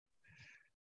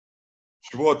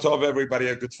Shavua Tov, everybody.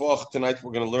 A good talk. Tonight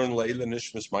we're going to learn Leila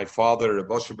Nishmas, my father,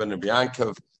 Rabbi Osher ben Rabbi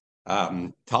Yankov,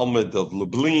 Talmud of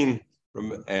Lublin,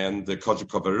 and the Kodja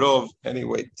Kovarov.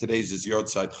 Anyway, today's is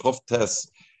Yortzeit Chovtes,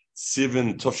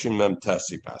 Sivan Tovshim Mem Tes.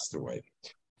 He passed away.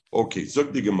 Okay,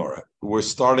 Zug the Gemara. We're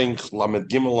starting Lamed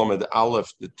Gimel, Lamed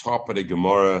Aleph, the top of the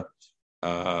Gemara.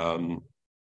 Lamed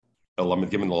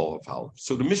Gimel Aleph Aleph.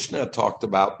 So the Mishnah talked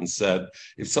about and said,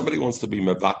 if somebody wants to be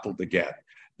mevatel the get,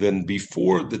 then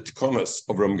before the tkonos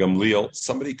of Ram Gamliel,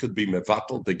 somebody could be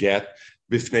mevatel the get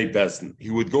bifnei Bezdin. He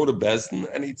would go to Bezdin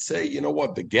and he'd say, you know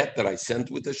what, the get that I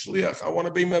sent with the shliach, I want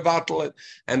to be mevatel it.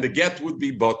 And the get would be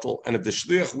bottle. And if the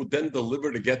shliach would then deliver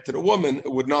the get to the woman,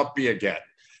 it would not be a get.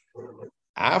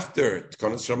 After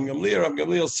tkonos Ram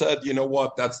Gamliel said, you know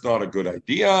what, that's not a good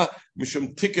idea.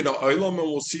 Mishum tikkun ha'olam, and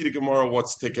we'll see the Gemara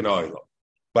what's tikkun ha'olam.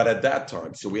 But at that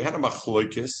time, so we had a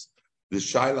machlokes. The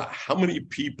shaila, how many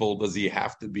people does he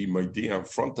have to be Maidia in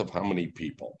front of how many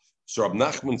people? So Rab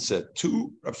Nachman said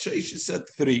 2, Rab Sheshes said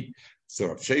 3. So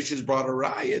Rab Sheshes brought a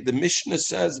raya. The Mishnah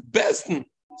says Bezdin.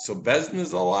 So Bezdin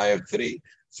is a lie of 3.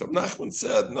 So Rab Nachman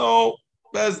said, no,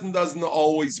 Bezdin doesn't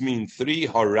always mean 3.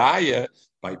 Haraya,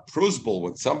 by Prusbul,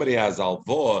 when somebody has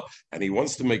alvoa and he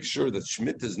wants to make sure that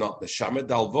Shmit is not the Shamed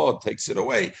alvoa, takes it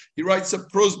away, he writes a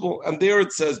Prusbul, and there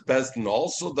it says Bezdin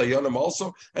also, Dayanim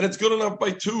also, and it's good enough by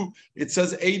 2. It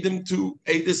says Eidim 2.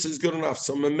 Eidis is good enough.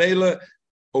 So Memela,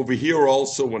 over here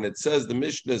also, when it says, the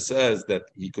Mishnah says that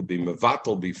he could be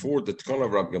mevatel before the Tkon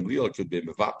of Rab Gamliel could be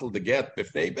mevatel the get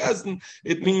b'fnei Bezdin,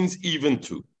 it means even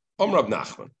 2. Rab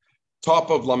Nachman.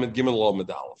 Top of Lamed Gimel Lamed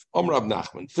Aleph. Rab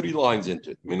Nachman, 3 lines into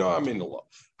it.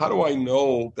 How do I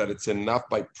know that it's enough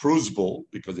by Prusbul?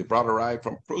 Because he brought a raya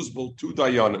from Prusbul to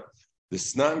Dayanim. The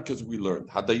Snan, because we learned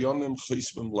Hadayanim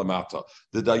Chismim Lamata.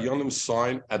 The Dayanim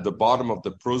sign at the bottom of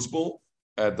the Prusbul,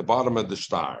 at the bottom of the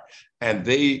star, and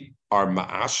they are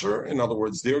ma'asher. In other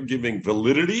words, they're giving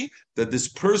validity that this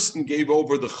person gave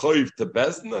over the chayv to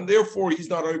Bezdin, and therefore he's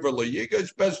not over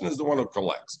leyigash. Bezdin is the one who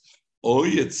collects.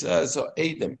 It says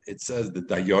Adam. It says the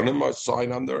Dayanim are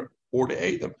signed under, or the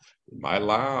Adam. My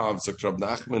love, Zakrab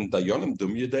Nachman, Dayanim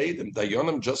dumya Adam.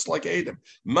 Dayanim just like Adam.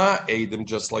 Ma Adam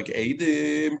just like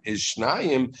Adam is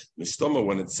Shnayim. Mistoma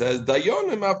when it says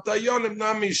Dayanim av Dayanim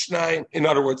nami Shnayim. In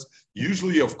other words,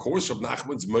 usually, of course, Rab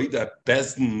Nachman's made that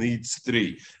Bezdin needs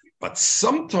 3. But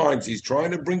sometimes he's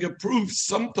trying to bring a proof.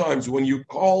 Sometimes when you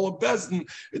call a Bezdin,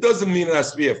 it doesn't mean it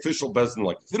has to be official Bezdin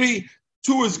like 3.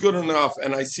 2 is good enough,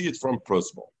 and I see it from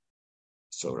Prusbul.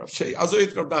 So Rav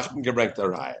Nachman gerankt the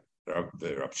raya.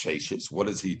 The Rav Sheshes, what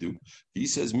does he do? He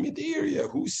says mid-area.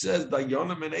 Who says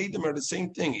Dayanim and Adam are the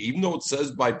same thing? Even though it says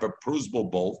by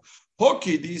Prusbul both. When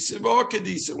he's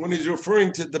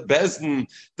referring to the Bezdin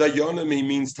Dayanim, he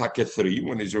means Taka 3.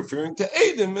 When he's referring to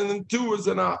Adam, and then 2 is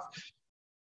enough.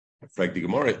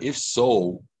 If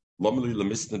so, why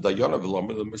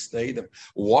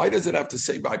does it have to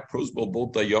say by Prusbul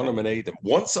both Dayanim and Adam?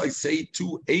 Once I say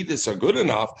 2 Adis are good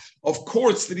enough, of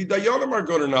course 3 Dayanim are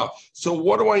good enough. So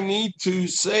what do I need to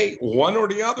say? One or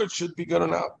the other should be good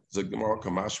enough. The Gemara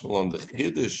Kamashmal on the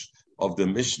Chiddush of the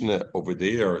Mishnah over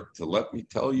there, to let me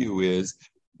tell you, is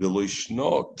the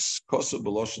Lishnoks Kosa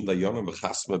Beloshin Dayanim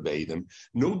v'Chasma Be'edim.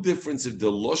 No difference if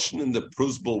the Loshin in the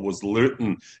Prusbul was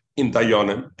written in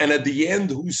Dayanim, and at the end,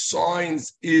 whose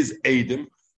signs is Adam,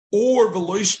 or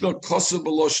Veloishna Kosa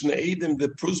Beloshna Adam, the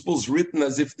Prusbul's written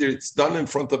as if it's done in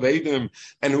front of Adam,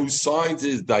 and whose signs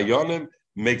is Dayanim,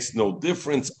 makes no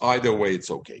difference. Either way,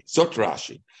 it's okay. Zot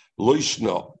Rashi,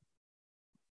 Loishna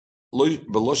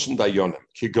Veloshna Dayanim,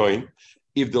 Kigoin,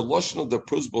 if the Loshna of the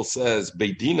Prusbul says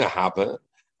Beidina Haba,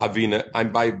 Havina,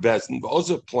 I'm by Bezdin,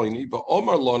 also Ploini, but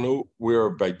Omar Lonu, we're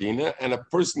by Dina, and a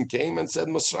person came and said,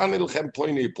 Masrani Lechem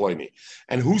Ploini.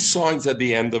 And who signs at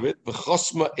the end of it?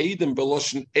 V'chosma Eidim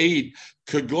Beloshin Eid,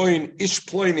 Kagoin Ish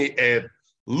Ploini Ed,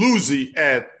 Luzi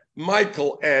Ed,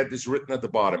 Michael Ed is written at the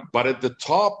bottom. But at the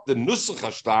top, the Nusach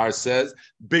Hashtar says,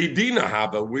 Beidina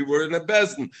Haba, we were in a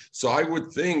Bezdin. So I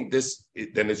would think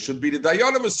then it should be the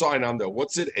Dayanim sign on there.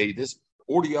 What's it, Eidis?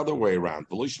 Or the other way around.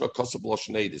 It's written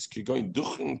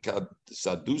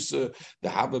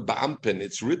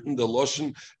the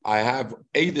Loshen, I have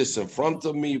Adis in front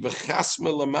of me,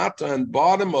 v'chasme lamata, and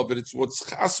bottom of it, it's what's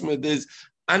chasmed is,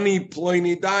 ani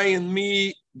ploini dayan,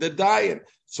 me, the dayan.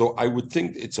 So I would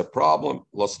think it's a problem.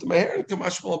 Lost my hair and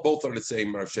Kamashmal, both are the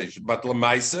same, but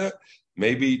Lamaisa,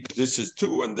 maybe this is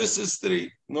 2 and this is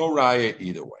 3. No raya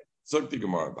either way.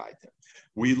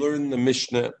 We learn the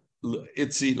Mishnah,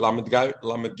 Itzi Lamed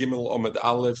Gimel Omed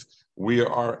Aleph. We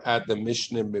are at the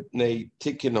Mishnah Mipnei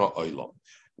Tikkun Ha'olam.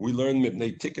 We learned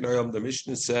Mipnei Tikkun Olam. The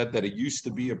Mishnah said that it used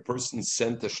to be a person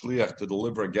sent a shliach to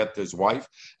deliver a get to his wife.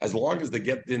 As long as the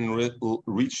get didn't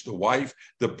reach the wife,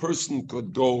 the person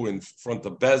could go in front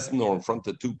of Bezdin or in front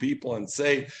of two people and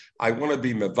say, I want to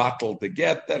be mevatel the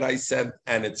get that I sent,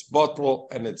 and it's bottle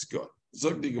and it's good.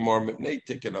 Zog the Gemara Mipnei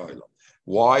Tikkun Olam.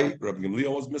 Why? Rabbi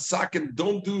Gamliel was mesaken.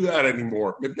 Don't do that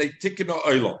anymore. Mipnei Tikkun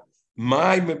Olam.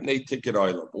 My Mipnei Tikkun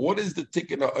Olam. What is the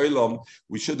Tikkun Olam?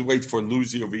 We should wait for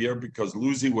Luzi over here because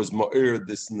Luzi was ma'ir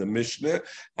this in the Mishnah,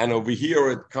 and over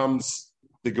here it comes.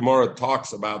 The Gemara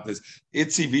talks about this.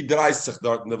 Itzi vidreisach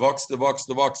dorten, the vox,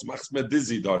 machs me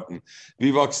dizzy dorten.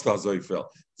 Wie vox da so viel?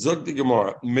 Zog the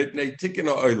Gemara, Mipnei Tikkun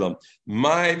Olam.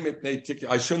 My Mipnei Tikkun.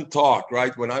 I shouldn't talk,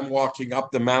 right? When I'm walking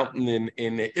up the mountain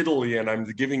in Italy and I'm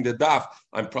giving the daf,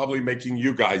 I'm probably making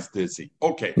you guys dizzy.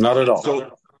 Okay. Not at all.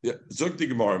 So, Zog the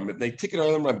Gemara, Mipnei Tikkun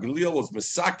Olam, Rabbi Gamliel was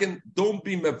mesaken. Don't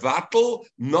be mevatel,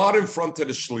 not in front of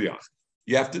the shliach.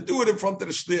 You have to do it in front of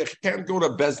the shliach. You can't go to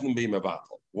Bezdin and be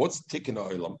mevatel. What's Tikkun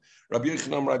Olam? Rabbi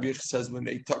Yochanan says when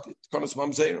they talk Tkonos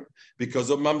Mamzerim, because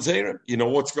of Mamzerim, you know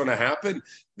what's going to happen?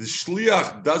 The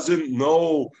shliach doesn't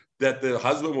know that the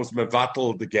husband was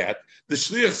mevatel the get. The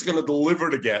shliach is going to deliver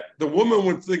the get. The woman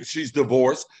would think she's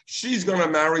divorced. She's going to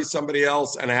marry somebody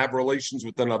else and have relations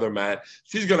with another man.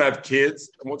 She's going to have kids.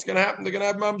 And what's going to happen? They're going to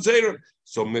have mamzerim.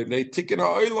 So they Tikkun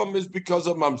Olam is because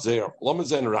of mamzerim.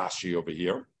 Lamazen Rashi over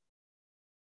here.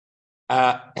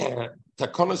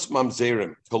 Takonos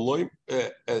mamzerim. Koloimer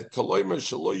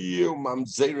shaloyu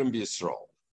mamzerim b'Yisrael.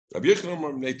 Rabbi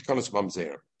Yochanan Takonos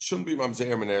mamzerim. Shouldn't be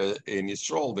mamzerim in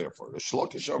Yisrael, therefore. The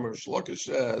Shlokish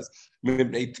says,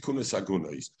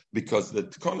 because the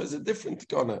tkana is a different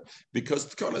tkana. Because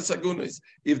tkana is agunis.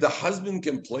 If the husband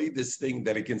can play this thing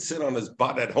that he can sit on his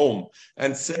butt at home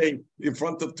and say in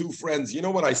front of two friends, you know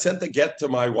what, I sent a get to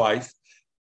my wife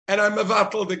and I'm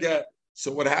mevatel the get. So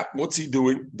what happened? What's he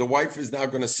doing? The wife is now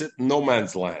going to sit in no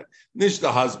man's land. Nish the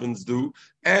husbands do,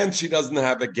 and she doesn't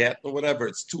have a get or whatever.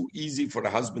 It's too easy for the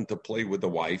husband to play with the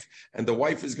wife, and the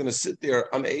wife is going to sit there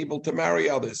unable to marry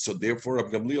others. So therefore,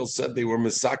 Rabbi Gamliel said they were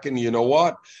misakin. You know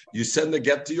what? You send a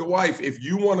get to your wife. If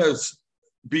you want to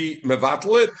be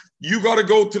mevatlet, you got to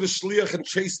go to the shliach and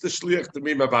chase the shliach to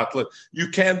be mevatlet. You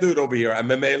can't do it over here. And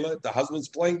memela, the husband's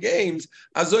playing games.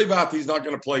 Azoivat, he's not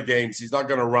going to play games. He's not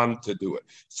going to run to do it.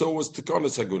 So it was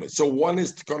tikonos agunis. So one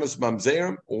is tikonos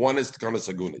mamzerim, one is tikonos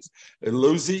agunis.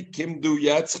 Luzi kim du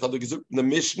yetz had gesucht in the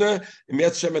Mishnah im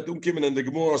jetzt shemet umkimen in the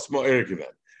Gemara small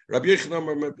ergewen. Rabbi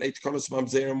Yochanan tikonos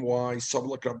mamzerim. Why? So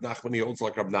like Rab Nachman, he holds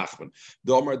like Rab Nachman.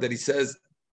 The Omar that he says.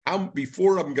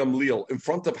 Before Rabbi Gamliel, in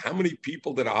front of how many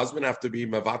people did a husband have to be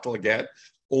mevatel get?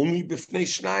 Only b'fnei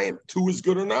shnayim. Two is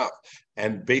good enough.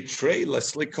 And betrei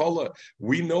leslie kola.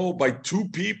 We know by two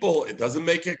people it doesn't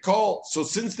make a call. So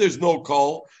since there's no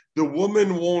call, the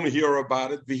woman won't hear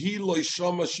about it. V'hi lo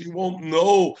shama, she won't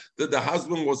know that the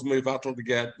husband was mevatel to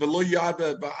get. V'lo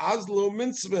yada ba'azlo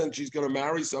mitzvah, and she's going to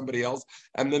marry somebody else.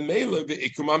 And then mele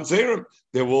v'ikum mamzerim.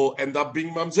 They will end up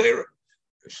being mamzerim.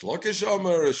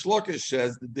 Shlokish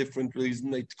says the different reason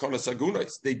they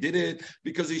did it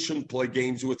because he shouldn't play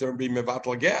games with her and be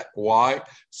mevatel get. Why?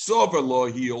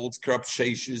 Soverlaw he holds krab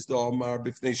sheishes the Omar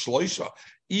b'fnei shloisha.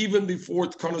 Even before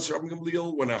Tkonos Rabbi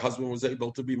Gamliel, when a husband was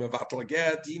able to be mevatel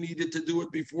get, he needed to do it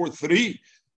before three.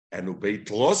 And ubeit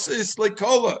los is like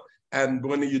kola. And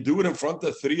when you do it in front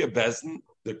of three of Bezdin,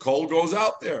 the coal goes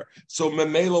out there. So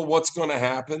memela, what's going to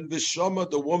happen? The shama,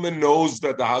 the woman knows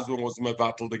that the husband was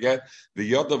mevatel to get. The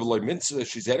yod of mitzvah,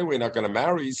 she's anyway not going to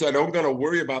marry. He said, I'm going to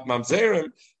worry about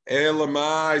mamzerim.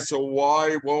 Elamai. So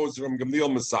why was Ram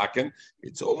Gamliel misakin?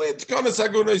 It's only a tekanas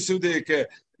agunas sudike.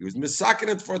 He was misakin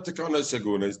it for tekanas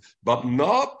agunas, but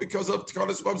not because of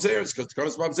tekanas mamzeris. Because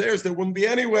tekanas mamzeris there wouldn't be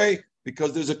anyway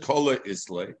because there's a kola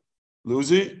isle.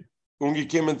 Lucy.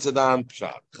 Ungekommen zu da an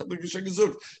Pshat. Ich habe schon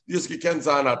gesagt, die ist gekannt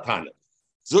sein Atane.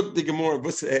 Sogt die Gemorre,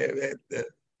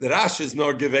 der Rasch ist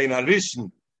noch gewähnt an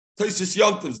Rischen. Toises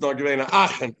Jontem ist noch gewähnt an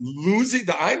Aachen. Luzi,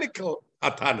 der Einige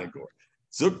Atane gor.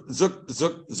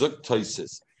 Sogt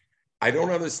Toises. I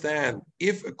don't understand.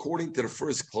 If, according to the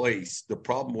first place, the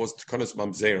problem was Tkonos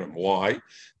Mamzerim. Why?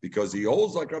 Because he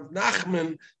holds like Rav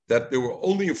Nachman that they were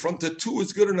only in front of two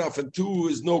is good enough and two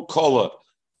is no color.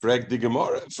 Frag the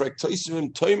Gemara, frag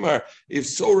Toisim Toimar. If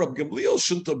so, Rab Gamliel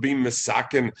shouldn't have been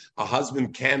mesaken. A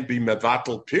husband can't be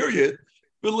mevatel, period.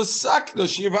 But l'sakna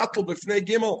shivatel b'fnei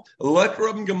gimel. Let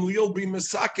Rab Gamliel be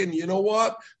mesaken. You know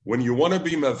what? When you want to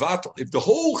be mevatel, if the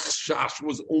whole chash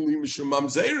was only mishum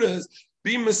mamzeres,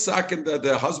 be mesaken that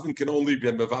the husband can only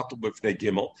be mevatel b'fnei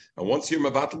gimel. And once you're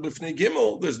mevatel b'fnei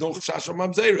gimel, there's no chash of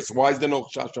mamzeres. Why is there no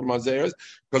chash of mamzeres?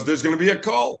 Because there's going to be a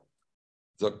call.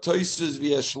 Zaktoises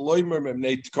via shloimer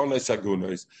memnei tkones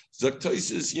agunois.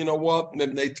 Zaktoises, you know what?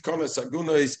 Memnei tkones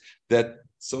agunois, that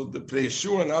so the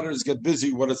Yeshua and others get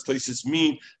busy. What does Toises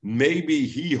mean? Maybe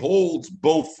he holds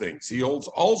both things. He holds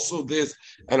also this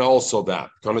and also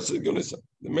that. The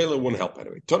Mela won't help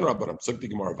anyway. Turn around, but I'm sucking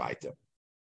Gemara Vaita.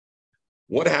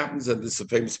 What happens, and this is a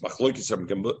famous machlokes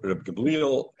Reb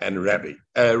Gamliel and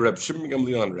Reb Shimon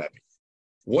Gamliel and Rebbe.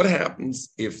 What happens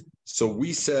if, so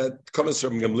we said, Konas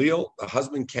Reb Gamliel, the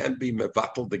husband can't be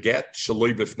mevatel the get,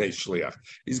 shaloi b'fnei shliach.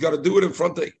 He's got to do it in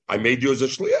front of, I made you as a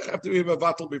shliach, I have to be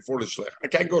mevatel before the shliach. I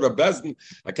can't go to Bezdin,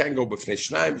 I can't go b'fnei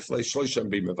shnayim, b'fnei shliach,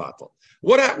 and be mevatel.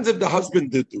 What happens if the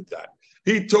husband did do that?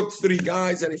 He took 3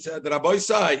 guys and he said, Rabbi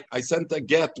Sai, I sent a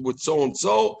get with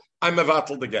so-and-so, I'm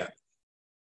mevatel the get.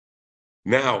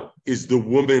 Now, is the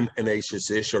woman an Ashes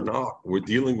Ish or not? We're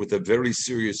dealing with a very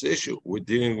serious issue. We're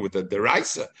dealing with a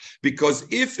deraisa. Because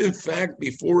if, in fact,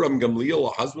 before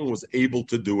Gamliel, a husband was able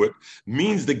to do it,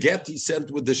 means the get he sent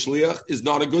with the shliach is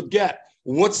not a good get.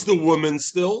 What's the woman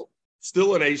still?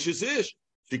 Still an Ashes Ish.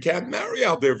 She can't marry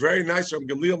out there. Very nice.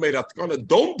 Gamliel made Atkana,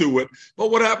 don't do it.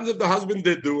 But what happens if the husband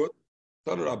did do it?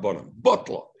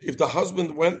 Butler. If the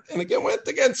husband went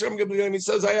against Gamliel and he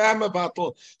says, I am a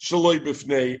battle, shaloi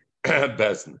b'fnei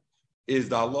Bezdin, is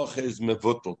the halacha is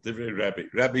mevutel.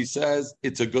 Rabbi says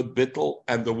it's a good bittel,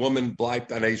 and the woman bliked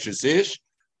an Ashes Ish,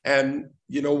 and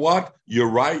you know what?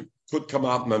 You're right. Could come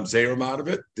out mamzerim out of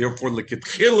it. Therefore,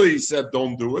 l'kitchila he said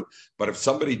don't do it. But if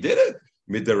somebody did it,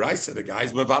 midiraisa, the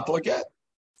guy's mevatel again.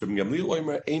 The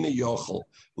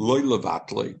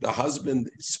husband,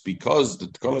 because the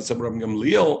Tkonas of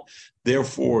Gamliel,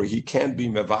 therefore he can't be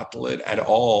mevatel at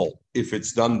all if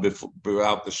it's done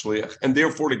without the shliach, and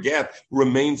therefore the get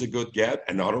remains a good get.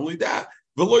 And not only that,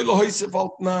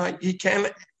 he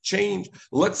can't change.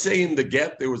 Let's say in the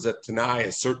get there was a tanai,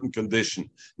 a certain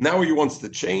condition. Now he wants to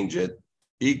change it.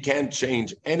 He can't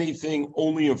change anything,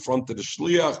 only in front of the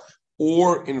shliach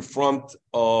or in front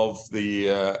of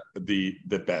the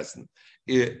bezdin.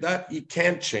 That you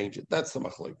can't change it. That's the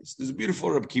machlokes. There's a beautiful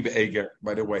Reb Kiva Eger,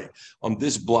 by the way, on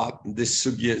this blot. This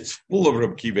sugya is full of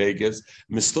Reb Kiva Egers.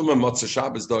 Mistuma Matzah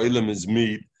Shabbos the Olam is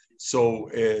meat. So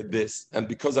this, and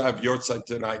because I have Yortzeit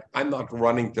tonight, I'm not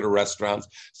running to the restaurants,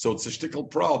 so it's a shtickle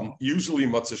problem. Usually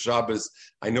Matzah Shabbos,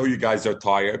 I know you guys are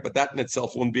tired, but that in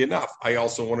itself wouldn't be enough. I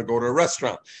also want to go to a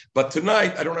restaurant. But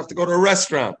tonight, I don't have to go to a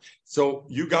restaurant. So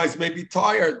you guys may be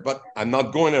tired, but I'm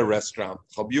not going to a restaurant.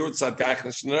 So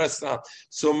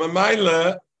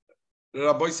Mamaila,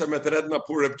 Rabbi Sametred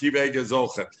Napur Reb Kiva Eger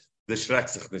Zochet.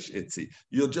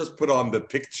 You'll just put on the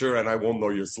picture and I won't know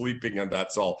you're sleeping, and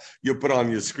that's all. You put on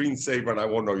your screensaver and I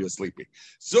won't know you're sleeping.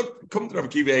 So come to Rabbi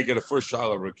Kiva Eger, the first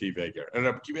child of Rabbi Kiva Eger. And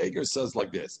Rabbi Kiva Eger says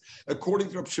like this: according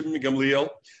to Rabbi Shimon Gamliel,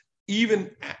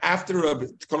 even after Rabbi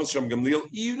Gamliel,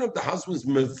 even if the husband's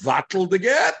mevatel the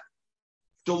get,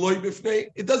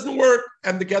 it doesn't work,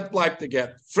 and the get bleibt the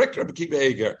get. Frick Rabbi Kiva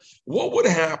Eger. What would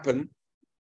happen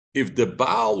if the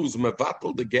Baal was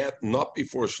mevatel the get, not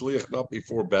before Shliach, not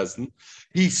before Bezdin,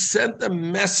 he sent a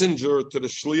messenger to the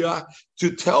Shliach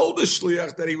to tell the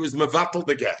Shliach that he was mevatel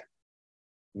the get?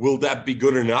 Will that be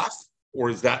good enough, or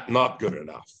is that not good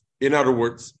enough? In other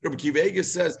words, Rabbi Kiva Eger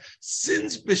says,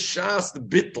 since B'shas the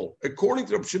bittel, according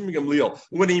to Rabbi Shimon Gamliel,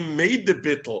 when he made the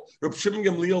bittel, Rabbi Shimon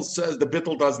Gamliel says the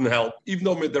bittel doesn't help, even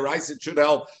though mid'oraisa it should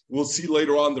help. We'll see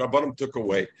later on the Rabbanim took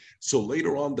away. So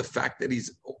later on, the fact that he's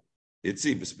the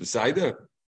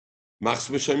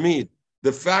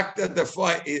fact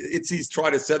that he's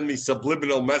trying to send me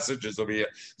subliminal messages over here.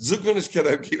 So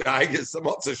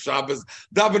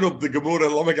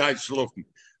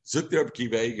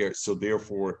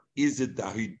therefore, is it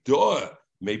dahidah?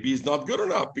 Maybe he's not good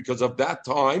enough because of that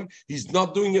time he's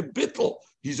not doing a bittel.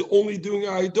 He's only doing a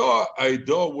aidah.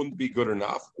 Aidah wouldn't be good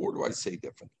enough, or do I say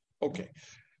different? Okay.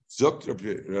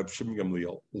 Reb Shimon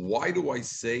Gamliel, why do I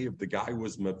say if the guy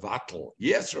was mevatel?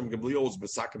 Yes, Reb Gamliel was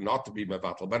mesakim not to be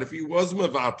mevatel, but if he was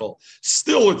mevatel,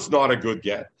 still it's not a good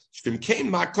get.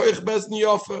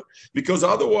 Because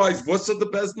otherwise, what's the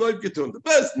Bezdin Gittin? The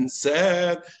Bezdin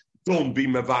said, don't be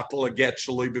mevatel a get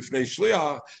shaloi b'fnei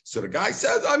shliach. So the guy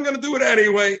says, I'm going to do it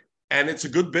anyway. And it's a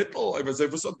good bittel.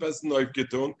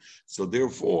 So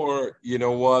therefore, you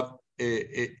know what?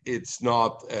 It's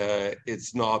not.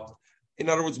 In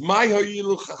other words, my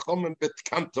chacham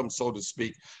betkantam, so to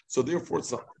speak. So therefore,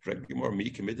 it's not more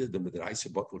me committed the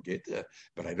midiraisa bottle get.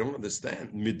 But I don't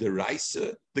understand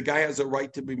midiraisa. The guy has a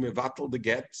right to be mevatel the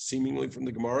get, seemingly from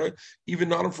the Gemara, even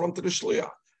not in front of the shliach.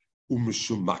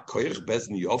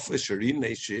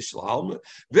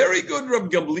 Very good.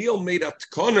 Rab Gamliel made a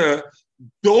tkana.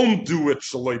 Don't do it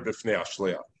shaloi b'fnei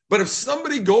shliach. But if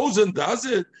somebody goes and does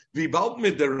it, v'balt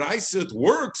midaraisa, it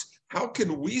works. How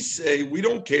can we say we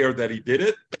don't care that he did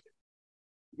it?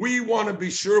 We want to be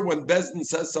sure when Bezdin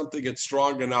says something, it's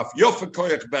strong enough. Yofa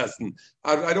koyach Bezdin.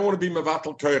 I don't want to be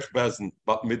mevatel koyach Bezdin.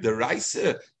 But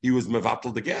midaraisa, he was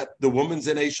mevatel to get. The woman's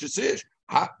in Eishes Ish.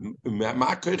 We're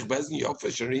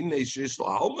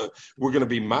going to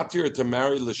be matir to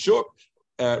marry Lashuk.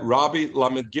 Rabbi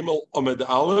Lamed Gimel Omed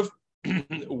Aleph.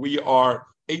 We are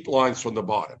 8 lines from the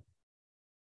bottom.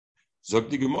 Zog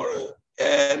the Gemara.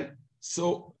 And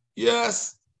so,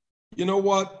 yes, you know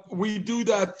what? We do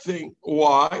that thing.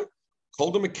 Why?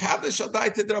 Called him Mekadesh,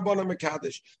 Adaita Drabana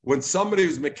Mekadesh. When somebody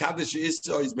who's Mekadesh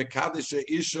Isha, he's Mekadesh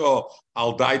Isha,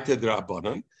 Aldaita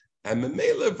Drabanan. And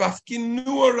Memele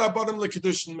Vafkinua Rabbanim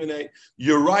Lekadushin Mine.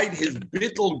 You're right, his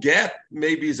bittel get,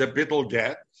 maybe is a bittel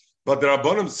get, but the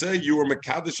Rabbanim say you were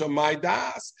Mekadesh on my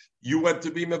das. You went to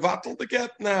be Mevatel to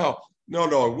get now. No,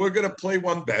 we're going to play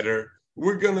one better.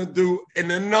 We're going to do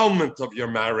an annulment of your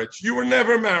marriage. You were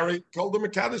never married. Called the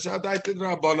Mekadesh, Adaita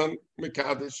Rabbanim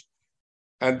Mekadesh.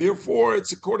 And therefore,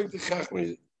 it's according to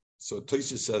Chachmi. So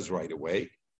Tosha says right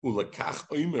away, Ulakach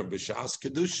Omer b'shas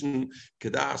kedushin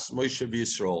kedas Moshe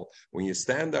v'Yisrael. When you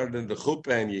stand out in the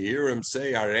chuppah and you hear him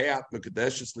say Areat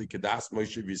mekadeshes li kedas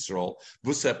Moshe v'Yisrael,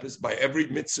 v'sepis by every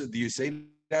mitzvah do you say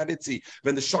that it's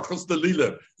when the shachos the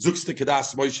lila zukst the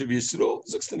kedas Moshe v'Yisrael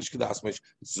zukst the kedas Moshe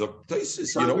zuk.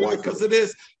 You know why? Because it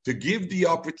is to give the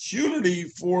opportunity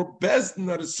for Bezdin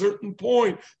at a certain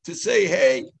point to say,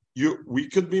 hey. We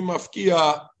could be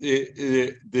mafkia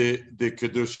the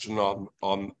kedushin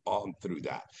on through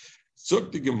that.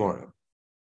 Zog the Gemara,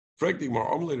 frag the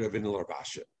Gemara, Omle Ravin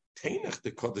Larvasha, Tainach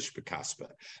the Kodesh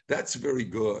Bekaspa. That's very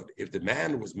good. If the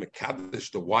man was mekadesh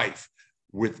the wife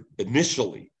with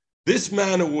initially this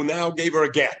man who now gave her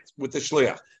a get with the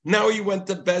shliach. Now he went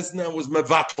to Bezna and was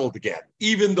mevatel the get,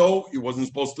 even though he wasn't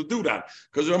supposed to do that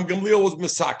because Ram Gamliel was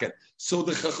mesaken. So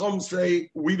the Chacham say,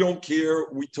 we don't care.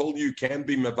 We told you can't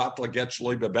be mevatel get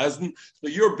shloi bebezn. So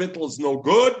your bittel is no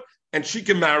good, and she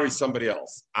can marry somebody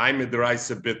else. I'm a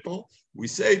deraisa bittel. We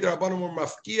say the Rabbanim were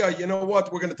mafkia. You know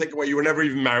what? We're going to take away. You were never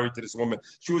even married to this woman.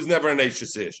 She was never an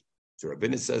Eishes Ish. So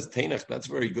Rabbeinu says, Tainach, that's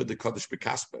very good, the Kodesh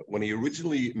Bekaspa. When he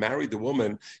originally married the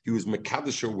woman, he was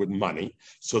Mekadesher with money.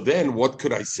 So then what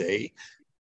could I say?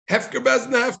 Hefker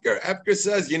Bezna Hefker. Hefker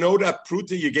says, you know that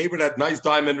Pruta, you gave her that nice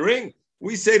diamond ring?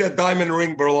 We say that diamond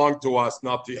ring belonged to us,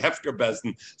 not to Hefker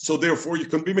Bezna. So therefore you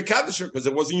couldn't be Mekadesher because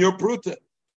it wasn't your Pruta.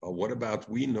 But what about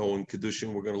we know in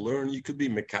Kedushin, we're going to learn you could be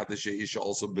Mekadesh Isha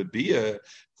also Bebia.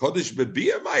 Kodesh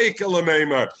Bebia Ma'ikal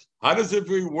Meimar. How does it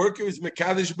work if it's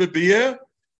Mekadesh Bebia?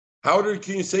 How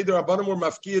can you say the Rabbanim were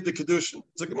mafkiya the kedushin?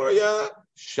 It's like, yeah,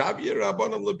 Shavir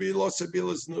Rabbanim lebilo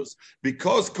sebilas nus.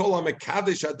 Because kol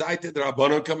hamekadesh adaita the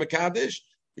Rabbanim kamekadesh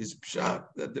is pshat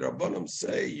that the Rabbanim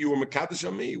say you were mekadesh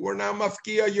on me. We're now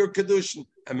mafkiya your kedushin.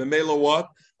 And memela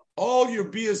what? All your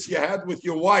bias you had with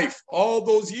your wife all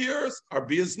those years are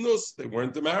bias nus. They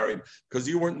weren't married because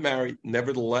you weren't married.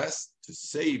 Nevertheless, to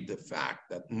save the fact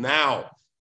that now.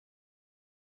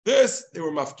 They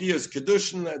were mafkiya's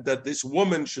kedushin that this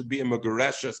woman should be a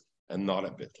megureshes and not a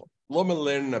bittul. Loma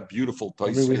learn a beautiful Tosfos.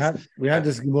 I mean, we had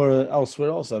this Gemara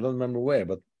elsewhere also. I don't remember where,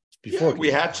 but before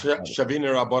we had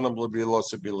Shavina Rabbanim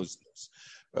L'Bilos Bilos.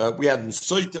 We had in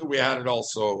Soita, we had it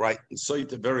also right in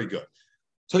Soita. Very good.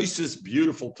 Tosfos,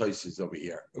 beautiful Tosfos over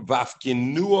here.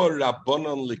 Vafkinua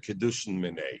Rabbanan LeKedushin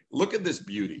Minei. Look at this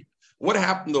beauty. What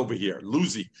happened over here?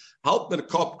 Luzi, help me to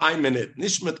cop. I'm in it.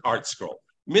 Nishmet art scroll.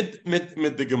 Mid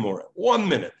the Gemara. 1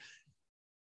 minute.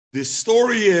 The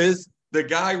story is the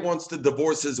guy wants to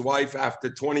divorce his wife after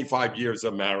 25 years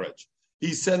of marriage.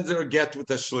 He sends her a get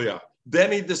with a shliach.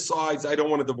 Then he decides, I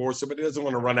don't want to divorce her, but he doesn't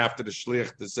want to run after the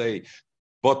shliach to say,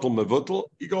 batul mevutel.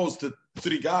 He goes to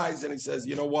 3 guys and he says,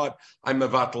 you know what? I'm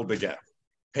mevatel the get.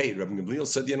 Hey, Rabbi Gamliel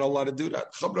said you're not allowed to do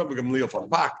that. Rabbi Gamliel from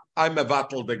Pak, I'm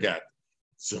mevatel the get.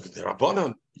 So the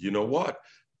Rabbanon, you know what?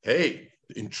 Hey,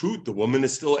 in truth, the woman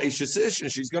is still Eishes Ish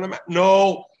and she's going to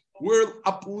No, we're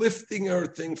uplifting her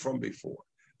thing from before.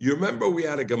 You remember we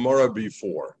had a Gemara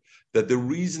before that the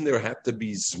reason there had to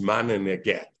be Zman and a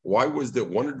get. Why was that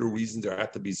one of the reasons there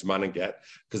had to be Zman and get?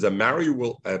 Because a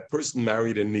person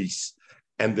married a niece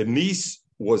and the niece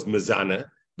was Mezana,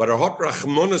 but her hot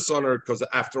Rachmonis on her because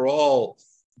after all,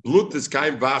 Blut is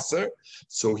kein Wasser.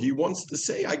 So he wants to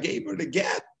say, I gave her the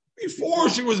get before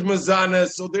she was Mezana,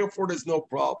 so therefore there's no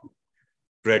problem.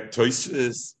 What?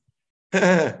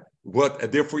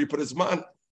 And therefore you put his man.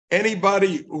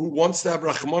 Anybody who wants to have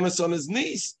Rachmanis on his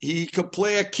niece, he could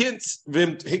play a kintz.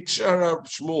 Vim hikshar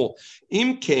shmul.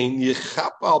 Im kain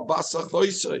yichap al basach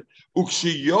loisay.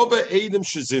 Ukshiyova Adam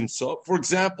shazinsa. For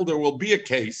example, there will be a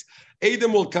case.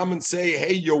 Adam will come and say,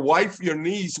 "Hey, your wife, your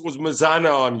niece was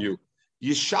mazana on you.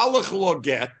 Yishalach lo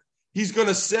get." He's going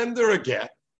to send her a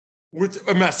get with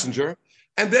a messenger.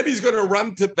 And then he's going to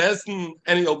run to Bezdin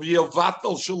and he'll be a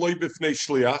vatal shaloi b'fnei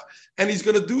shliach. And he's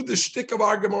going to do the shtick of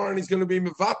Argamar and he's going to be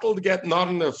vatal to get not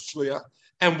enough shliach.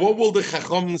 And what will the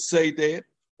chacham say there?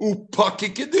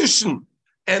 Upaki kedushin.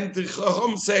 And the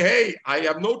chacham say, hey, I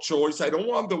have no choice. I don't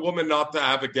want the woman not to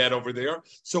have a get over there.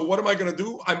 So what am I going to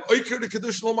do? I'm oiker the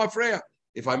kedushin l'mafreya.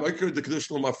 If I'm oiker the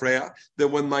kedushin l'mafreya,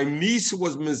 then when my niece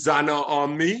was mizana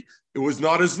on me, it was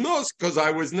not as nus because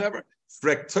I was never.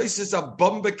 Frek toises a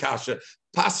bombe kasha.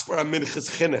 Pass for a minchas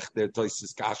chinuch there,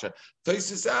 toises kasha.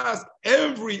 Toises asked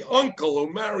every uncle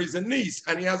who marries a niece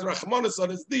and he has rachmanis on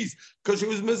his niece because she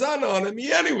was mizana on him,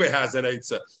 he anyway has an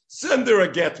eitzah. Send her a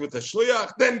get with a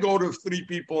shliach, then go to 3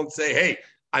 people and say, hey,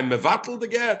 I'm mevatel the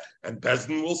get, and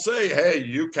Bezdin will say, hey,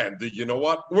 you can't do, you know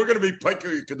what? We're going to be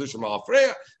pekir kedushim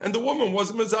al-freya, and the woman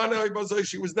was mizana,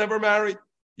 she was never married.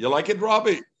 You like it,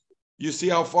 Robbie? You see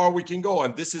how far we can go,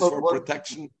 and this is for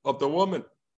protection of the woman.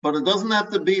 But it doesn't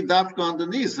have to be dafka on the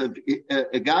niece. A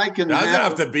guy can. It doesn't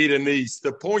have to be the niece.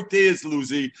 The point is,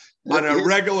 Lucy, on a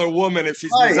regular woman, if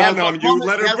she's mizana on you,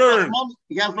 let her burn.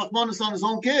 He has rachmanis on his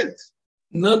own kids.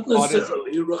 Not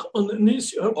necessarily. On the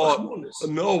niece, you have rachmanis.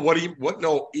 No, what?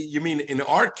 No, you mean in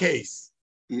our case?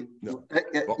 No.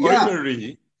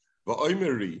 The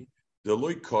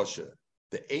loy kosher.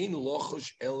 The ein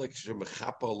lochosh elek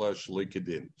shemechapala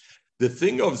shlikadin. The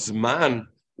thing of Zman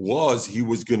was he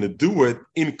was going to do it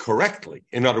incorrectly.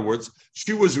 In other words,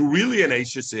 she was really an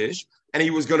Ashes Ish, and he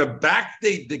was going to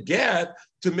backdate the get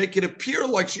to make it appear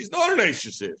like she's not an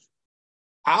Ashes Ish.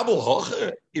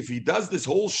 If he does this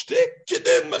whole shtick,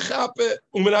 yeah,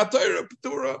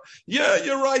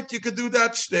 you're right, you could do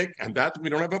that shtick, and that we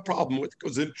don't have a problem with,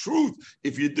 because in truth,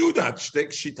 if you do that shtick,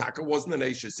 Shitaka wasn't an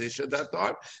Ashes Ish at that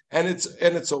time, and it's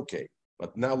okay.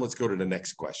 But now let's go to the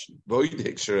next question. Any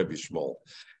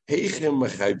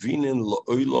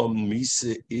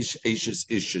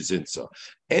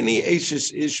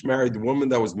Ashes Ish married woman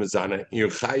that was Mizana,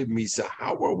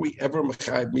 how are we ever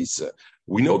Mechayev Misa?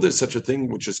 We know there's such a thing,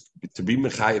 which is to be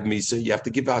Mechayev Misa, you have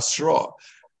to give Asra,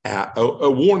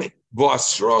 a warning.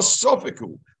 Asra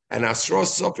Sofiku. And Asra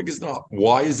Sofik is not.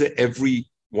 Why is it every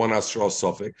one Asra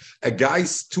Sofik? A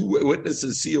guy's 2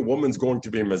 witnesses see a woman's going to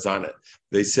be Mizana.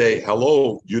 They say,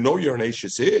 hello, you know you're an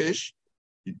Ashes Ish.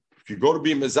 If you go to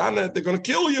be Mizana, they're going to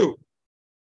kill you.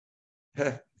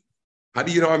 How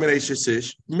do you know I'm an Ashes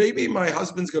Ish? Maybe my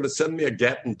husband's going to send me a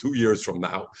get in 2 years from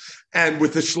now, and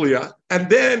with the shliach, and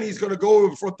then he's going to go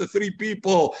in front of 3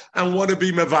 people and want to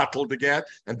be mevatel the get,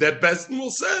 and then Bezdin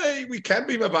will say, we can't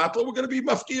be mevatel, we're going to be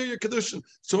mafkir your kedushin.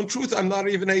 So in truth, I'm not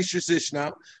even Ashes Ish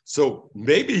now. So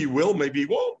maybe he will, maybe he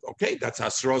won't. Okay, that's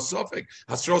Hasra Sofik.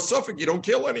 Hasra Sofik, you don't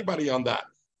kill anybody on that.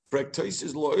 The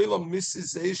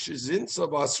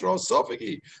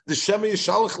Shema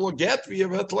Yishalach lo get via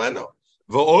Vetleno.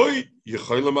 You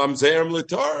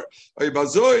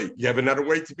have another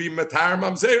way to be matar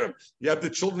mamzerim. You have the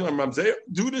children of mamzerim.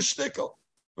 Do the shtickle.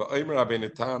 Does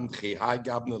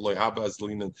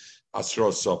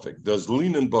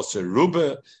linen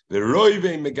boserube the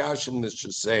roive megashim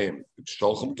nishasem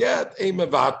sholchem get a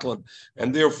mevatlan,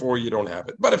 and therefore you don't have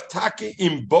it. But if take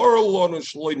im borolon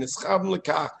shloi nischam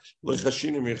lekach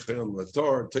lechashinim yichim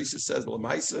lator, Tosha says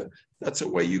lemaisa. That's a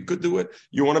way you could do it.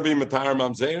 You want to be matar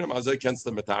mamzerim, azay against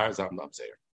the matar zam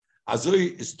mamzerim.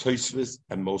 Azay is Tosfos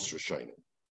and most Rishonim.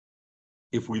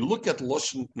 If we look at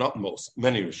Loshen, not most,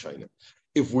 many Rishonim.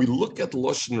 If we look at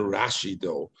Loshen Rashi,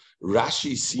 though,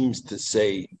 Rashi seems to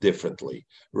say differently.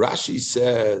 Rashi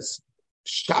says,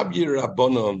 Shabyi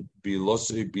Rabbanon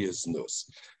bilosei biasnus.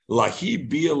 Lahi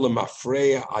bia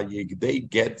lemafreya ayigdei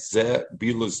get ze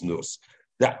bilasnus.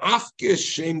 The afke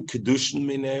shem kedushin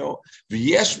mineo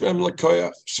v'yesh bem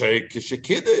lekoyach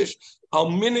shekiddush al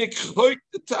minik choik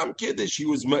the tam kiddush.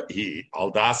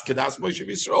 Al das kedas Moshe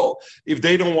Yisrael. If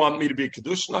they don't want me to be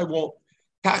kedushin, I won't.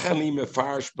 Kachani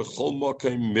mefarsh bechol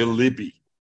mokem milibi.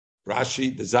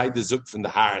 Rashi, the Zayde Zuk from the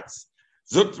hearts.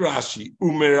 Zuk Rashi,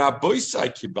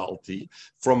 umeraboisai kibalti.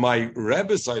 From my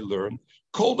rabbis I learned,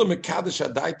 called the Mekadesh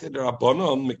Adaita de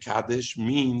Rabbanon. Mekadesh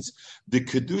means the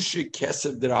Kedusha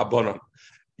Kesef de Rabbanon.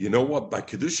 You know what? By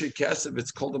Kedusha Kesef,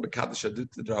 it's called the Mekadesh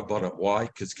Adaita de Rabbanon. Why?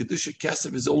 Because Kedusha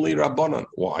Kesef is only Rabbanon.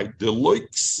 Why? The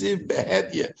Loiksiv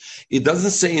Behedya. It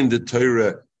doesn't say in the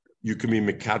Torah, you can be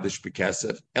Mekadesh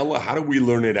Bekesef. Ella, how do we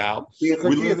learn it out? We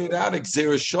learn it out.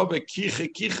 Exera Shabbat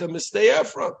Kicha Mistei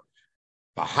Ephron.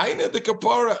 Behind the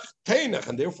Kaparach, Tainach,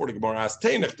 and therefore the Gemara asks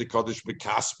Tainach the Kaddish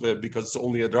Bekaspe because it's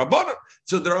only a Drabanan.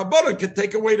 So the Rabbanan can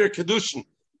take away their Kedushin.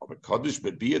 Kaddish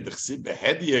Bebia the Chsib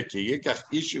Behedia Kiyikach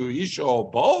Isha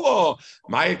Bala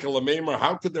Michael Amemer.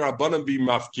 How could the Rabbanan be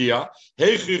Mafkia?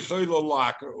 Heichi Chayla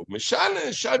Laker Mishana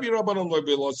Shabi Rabbanan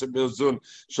Lobelos Bezun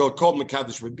shall call the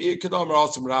Kaddish Bebia Kedam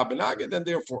Rasam Rabbanagad, and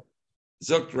therefore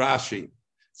Zukt Rashi.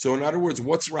 So in other words,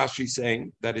 what's Rashi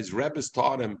saying? That his Rebbe's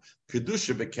taught him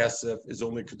Kedusha Bekesef is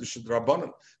only Kedusha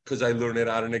Drabanan, because I learned it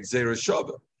out in Exera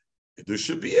Shabbat.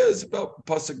 Kedusha Bia is about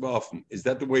Pasuk Ba'afim. Is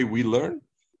that the way we learn?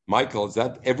 Michael, is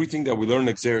that everything that we learn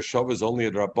in Exera Shabbat is only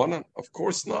a Drabanan? Of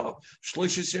course not.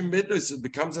 Shlishis Midras, it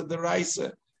becomes a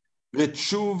Deraisa.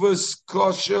 V'tshuvas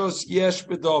koshos yesh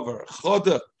bedover.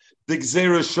 Choda. The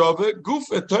Exera Shabbat,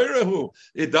 Gufa Teirahu.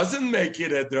 It doesn't make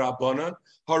it a Drabanan.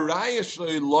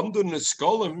 London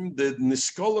Niskolim, the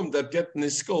Niskolim that get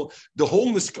Niskol, the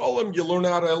whole Niskolim you learn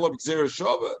out of Elab Gzera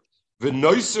Shava. The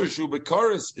Noiser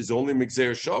Shubakaris is only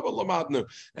Mixer Shava Lamadnu,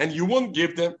 and you won't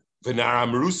give them Venara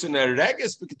Marusa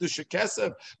Nereges Bekdusha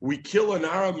Kesef. We kill an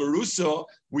Ara Marusa,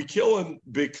 we kill an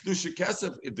Bekdusha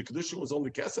Kesef. If the Kedusha was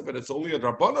only Kesef and it's only a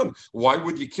Rabbanan, why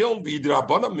would you kill him? Be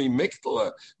Rabbanan, me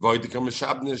Miktala, Voidikam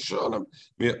Shabne Shonim,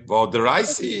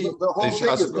 Valderaisi. The whole thing is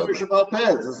Shabbat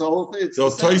Pez. It's the whole thing.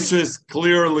 So Toises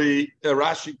clearly,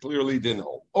 Rashi clearly didn't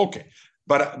hold. Okay.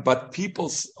 But people,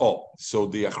 so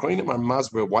the Achronim are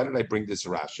Masber, why did I bring this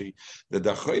Rashi? The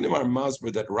Achronim are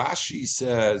Masber that Rashi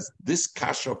says this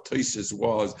Kasha of Toises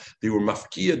was, they were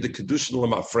Mafkia, the Kedushin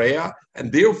Lamafreya,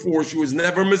 and therefore she was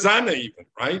never Mizana even,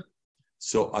 right?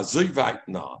 So Azoivait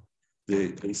na.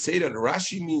 They say that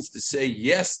Rashi means to say,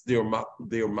 yes, they are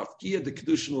Mafkia, the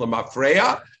Kedushin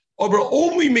Lamafreya, but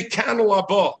only Mekanal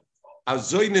Abba.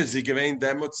 Azoyne ze gewein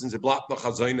demots and ze blat noch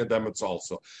azoyne demots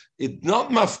also. It's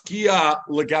not mafkia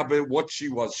legabe what she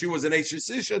was. She was an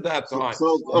Eishesisha at that time.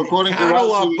 So according to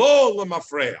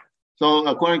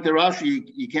Rashi,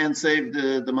 you can't save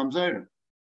the mamzer.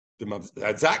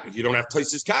 Exactly. You don't have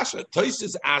Tosis Kasha.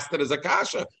 Tosis asked it as a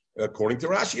Kasha. According to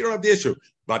Rashi, you don't have the issue.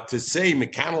 But to say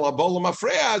Mekanal Abola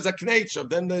Mafreya as a Knetchav,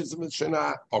 then there's a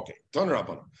Mishnah. Okay, Tanur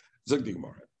Rabbanan. Zog the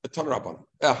Gemara.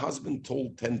 A husband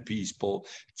told 10 people,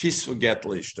 kiss forget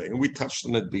lishte, and we touched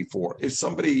on it before. If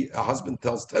a husband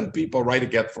tells 10 people, write a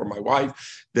get for my wife,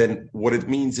 then what it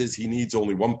means is he needs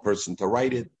only one person to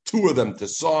write it, 2 of them to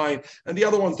sign, and the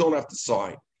other ones don't have to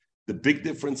sign. The big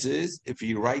difference is if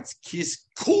he writes kiss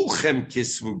kulchem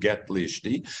kisvu get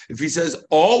lishti, if he says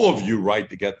all of you write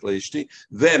the get lishti,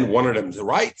 then one of them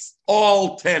writes,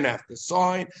 all 10 have to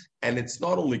sign, and it's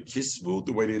not only kisvu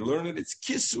the way they learn it, it's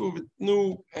kisvu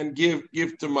nu and give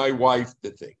to my wife the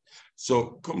thing.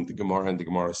 So come to Gemara, and the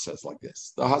Gemara says like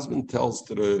this: the husband tells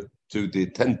to the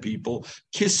 10 people,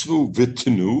 kisvu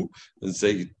vitnu, and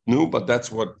say no, but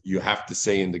that's what you have to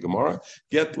say in the Gemara.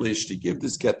 Get lishti, give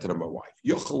this get to my wife.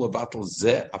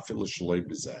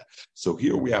 So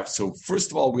here we have. So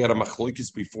first of all, we had a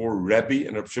machlokes before Rebbe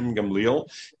and Reb Shimon Gamliel.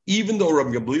 Even though Reb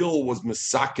Gamliel was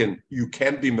misaken, you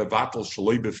can't be mevatel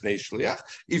shaloi b'fnei shliach.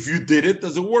 If you did it,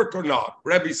 does it work or not?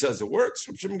 Rebbe says it works.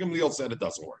 Reb Shimon Gamliel said it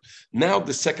doesn't work. Now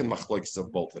the second machlokes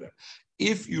of both of them.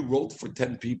 If you wrote for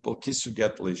 10 people, kisu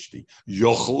get lishti,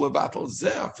 yochel levatel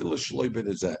zeh afilu shaloi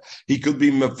b'nei. He could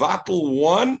be mevatel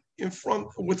one in front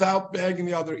without bagging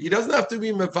the other. He doesn't have to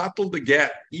be mevatel the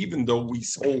get, even though we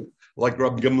sold like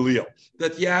Rabbi Gamliel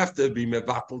that you have to be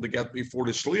mevatel the get before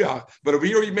the shliach. But if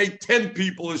he already made 10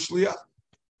 people a shliach,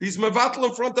 he's mevatel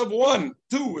in front of 1,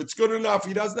 2. It's good enough.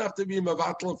 He doesn't have to be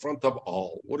mevatel in front of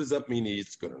all. What does that mean?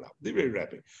 It's good enough. If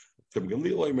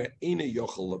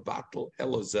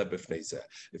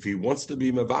he wants to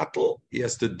be mevatel, he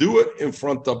has to do it in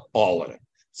front of all of them.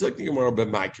 So the Gemara about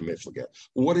my commission again.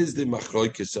 What is the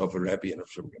machlokes of a Rebbe and of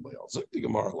Shimon Gamliel? So the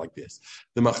Gemara like this: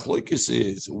 the machlokes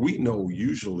is, we know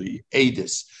usually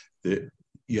Adis.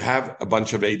 You have a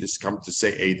bunch of Adis come to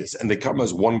say Adis, and they come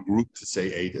as one group to say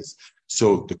Adis.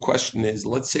 So the question is,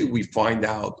 let's say we find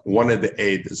out one of the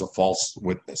Aid is a false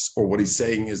witness, or what he's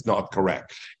saying is not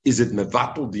correct. Is it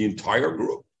mevatel the entire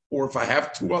group, or if I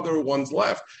have 2 other ones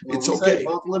left, it's okay?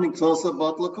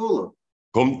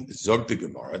 Come zog the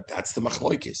Gemara. That's the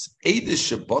machlokes.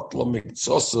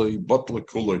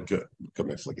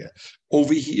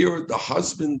 Over here, the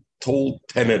husband told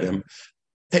 10 of them,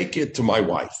 take it to my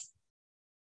wife.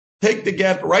 Take the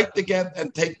get, write the get,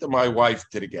 and take my wife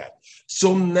to the get.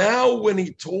 So now when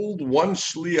he told one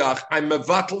shliach, I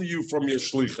mevatel you from your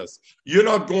shlichas, you're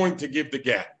not going to give the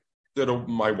get to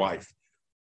my wife.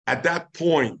 At that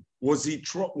point, was he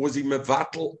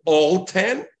mevatel all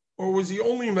 10? or was he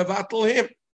only mevatel him?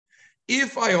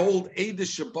 If I hold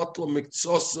Eidish Shabbatla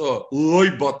Miktsosa Loy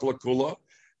Batla Kula,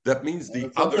 that means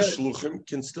the other shluchim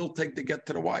can still take the get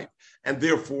to the wife. And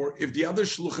therefore, if the other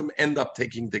shluchim end up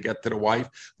taking the get to the wife,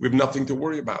 we have nothing to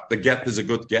worry about. The get is a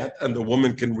good get, and the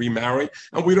woman can remarry,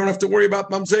 and we don't have to worry about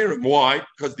mamzerim. Why?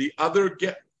 Because the other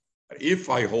get. If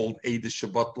I hold Eidish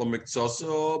Shabbatla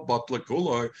Miktsosa Batla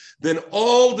Kula, then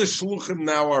all the shluchim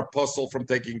now are puzzled from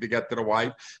taking the get to the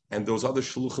wife, and those other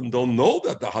shluchim don't know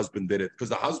that the husband did it, because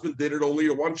the husband did it only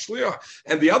one shliach,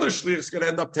 and the other shliach is going to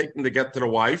end up taking the get to the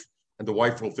wife, and the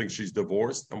wife will think she's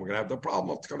divorced, and we're going to have the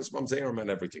problem of tkanas mamzerim and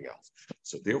everything else.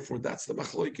 So therefore, that's the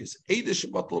machlokes. Eidish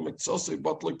Shabbatla Miktsosa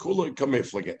Batla Kula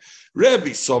kamiflige.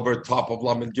 Rebbe Sober, top of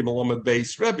Lamed Gimel Lamed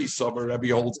base. Rebbe Sober, Rebbe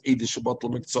holds Eidish Shabbatla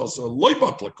Miktsosa Loy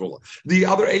Batla Kula. The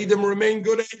other Eidim remain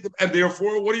good Eidim, and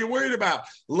therefore, what are you worried about?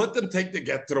 Let them take the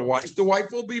get to the wife. The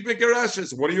wife will be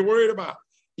Begerashes. What are you worried about?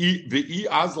 Let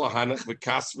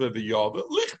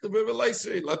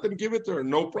them give it to her.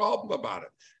 No problem about it.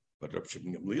 But Rav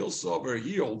Shimon Gamliel Sober,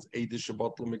 he holds Eidish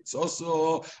Shabbatla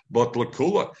Miktsosa Batla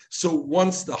Kula. So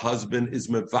once the husband is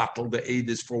mevatel the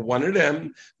Eidish for one of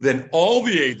them, then all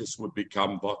the Eidish would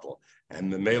become batel.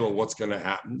 And the male, what's going to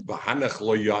happen?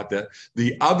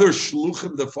 The other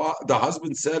shluchim, the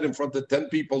husband said in front of 10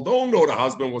 people, don't know the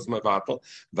husband was mevatel.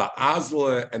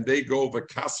 And they go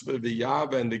v'kasva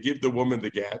v'yava, and they give the woman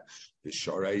the get. The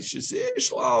shara ishes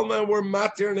ishlalma, we're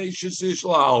matir and ishes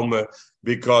ishlalma,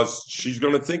 because she's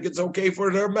going to think it's okay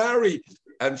for her to marry,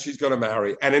 and she's going to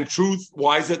marry. And in truth,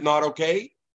 why is it not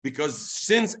okay? Because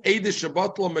since Eidish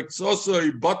Shabbatla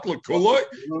Miktsosa Batla Kuloi,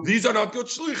 these are not good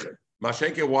shlichim.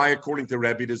 Mashenke, why according to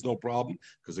Rebbe there's no problem?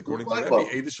 Because according to Rebbe,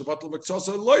 Eidish Shabbatla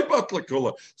Miktsosa Loy Batla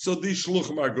Kula. So these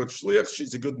shluchim are good shlichs.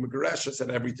 She's a good megreshes,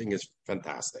 and everything is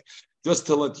fantastic. Just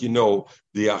to let you know,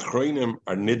 the Achronim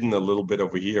are nidden a little bit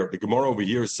over here. The Gemara over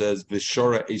here says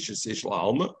V'shora Eishes Ish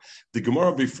La'alma. The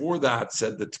Gemara before that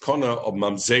said the Tkana of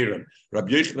Mamzerim.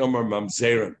 Rabbi Yechon Amar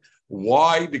Mamzerim.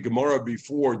 Why the Gemara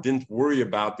before didn't worry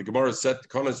about, the Gemara said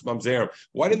Tkanas Mamzerim.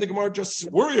 Why didn't the Gemara just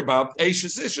worry about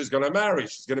Eishes Ish is going to marry?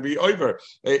 She's going to be over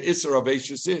Isser of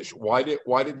Eishes Ish. Why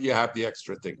did you have the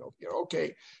extra thing over here?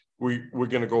 Okay. We're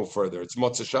going to go further. It's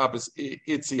Motzei Shabbos,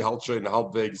 Itzi Halcha and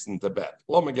Halbvegs in Tibet.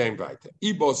 Loma game weiter.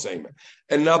 Ibo Seimer.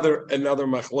 Another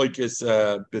machlokes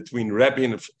between Rebbe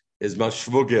and is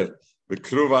Mashvugir, the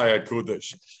Kruvay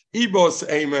Kudish. Ibo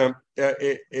Seimer.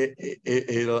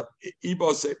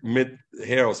 Ibos mit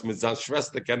Heros mit seiner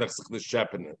Schwester kann ich sich nicht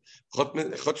schäppenen. Gott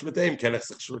mit dem kann ich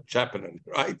sich schäppenen,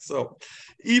 right? So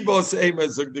Ibos Ema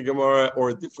sagt the Gemara,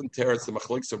 or a different terrace the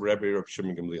machlokes of Rebbe Rav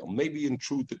Shimon Gamliel. Maybe in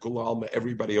truth the Kula Alma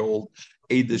everybody hold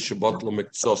Eidish Shabbatla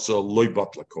Miktsosa Loy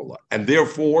Batla Kula, and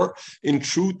therefore in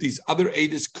truth these other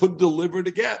Eidish could deliver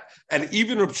the get, and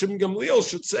even Rav Shimon Gamliel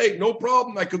should say no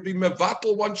problem. I could be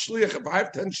mevatel one shliach if I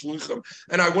have 10 shliachim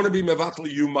and I want to be mevatel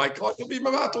you, Michael. I can be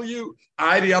mevatel you.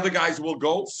 The other guys will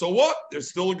go. So what? There's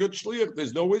still a good shliach.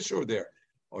 There's no issue there.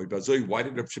 Why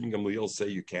did Rav Shimon Gamliel say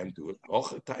you can't do it?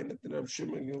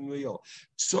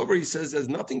 So he says there's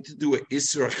nothing to do with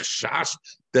Isra Chash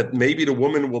that maybe the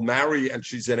woman will marry and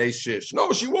she's an Eishish.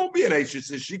 No, she won't be an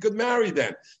Eishish. She could marry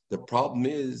then. The problem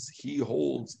is he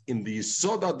holds in the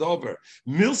Yisod Adover.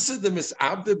 Milsa de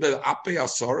Misabde Be'ape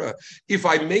Asara. If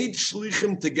I made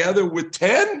Shlichim together with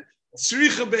 10,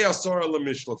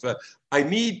 I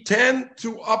need 10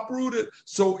 to uproot it.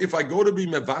 So if I go to be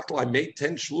mevatel, I made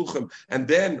 10 shluchim, and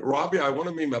then Rabbi, I want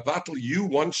to be mevatel you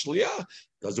one shliach.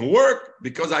 Doesn't work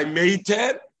because I made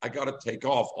 10. I got to take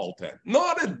off all 10.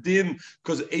 Not a din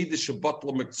because Eidish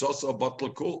Shabbatla Miktsosa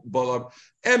Batla Kula,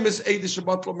 Emes Eidish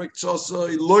Shabbatla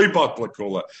Miktsosa Loy Batla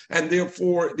Kula, and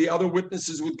therefore the other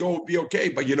witnesses would be okay.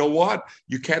 But you know what?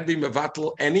 You can't be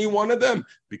mevatel any one of them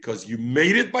because you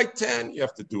made it by 10. You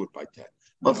have to do it by 10.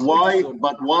 But why?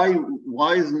 But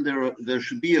why isn't there? There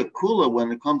should be a kula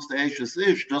when it comes to Eishes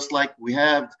Ish, just like we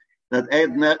have that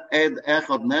Ed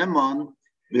Echad Neman.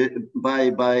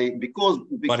 Because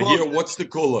but here what's the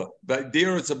kula? But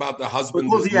there it's about the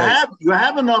husband. Because you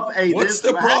have enough Eidish. What's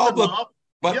the problem?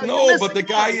 But the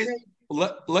guy is.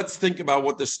 Let's think about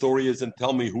what the story is and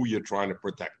tell me who you're trying to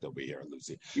protect over here,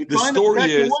 Lucy. The story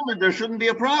is the woman. There shouldn't be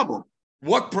a problem.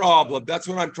 What problem? That's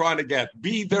what I'm trying to get.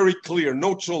 Be very clear.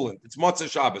 No chulin. It's Motzei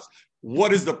Shabbos.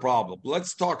 What is the problem?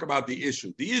 Let's talk about the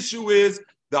issue. The issue is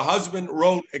the husband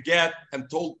wrote a get and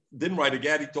didn't write a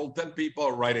get. He told 10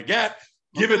 people, write a get.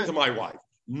 Give it to my wife.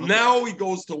 Okay. Now he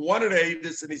goes to one of the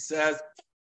Eidish and he says,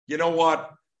 you know what?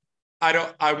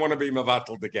 I want to be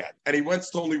mevatel the get. And he went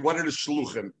to only one of the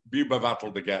shluchim, be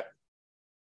mevatel the get.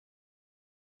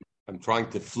 I'm trying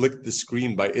to flick the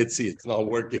screen by Itzi. It's not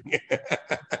working.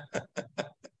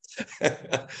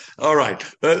 All right.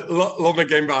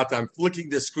 I'm flicking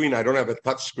the screen. I don't have a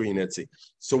touch screen, Itzy.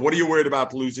 So what are you worried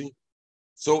about, Lucy?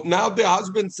 So now the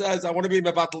husband says, I want to be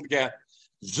mevatel get.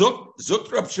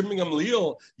 Zuk Rab Shimon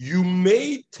Gamliel, you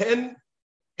made 10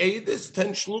 Edis,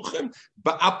 10 Shluchim,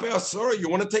 but Ape Asura, you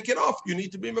want to take it off. You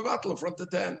need to be mevatel in front of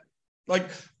 10. Like,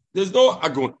 there's no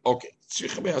agun. Okay. So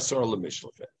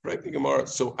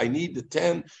I need the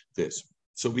 10, this.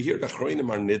 So we hear the Chroinim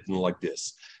are knitting like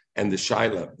this. And the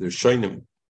Shaila, they're showing him.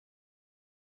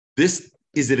 This,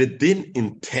 is it a din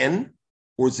in 10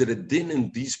 or is it a din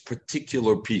in these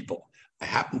particular people? I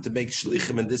happen to make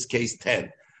shlichim in this case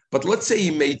 10. But let's say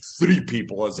he made 3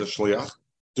 people as a shliach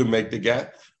to make the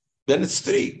get, then it's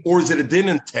 3. Or is it a din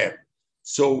in 10?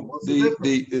 So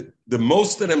the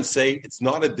most of them say it's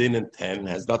not a din in 10,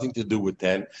 has nothing to do with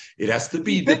 10. It has to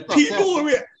be the people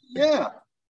who... Yeah.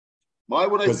 Why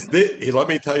would I... Let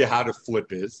me tell you how the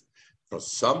flip is.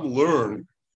 Because some learn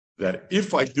that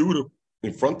if I do it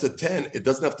in front of 10, it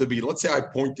doesn't have to be, let's say I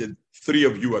pointed 3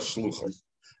 of you as shluchim.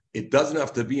 It doesn't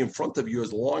have to be in front of you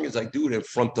as long as I do it in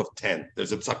front of 10.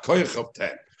 There's a psakoyach of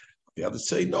 10. The others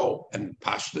say no, and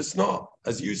pashtus no.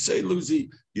 As you say, Lucy,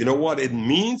 you know what? It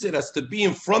means it has to be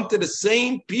in front of the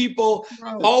same people,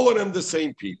 right. All of them the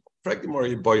same people. The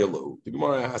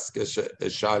Gemara asks a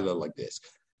shaila like this.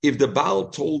 If the Baal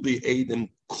told the Aiden,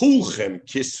 Kulchem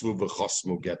kisvu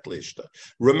v'chosmu get lishta.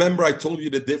 Remember, I told you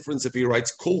the difference if he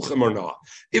writes Kulchem or not.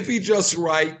 If he just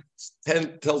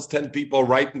tells 10 people,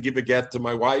 write and give a get to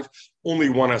my wife, only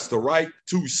 1 has to write,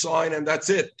 2 sign, and that's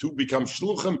it. 2 become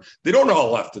shluchem. They don't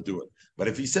all have to do it. But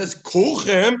if he says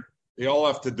Kulchem, they all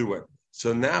have to do it.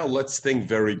 So now let's think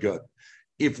very good.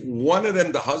 If one of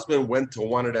them, the husband, went to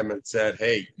one of them and said,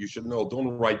 hey, you should know, don't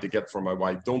write the get for my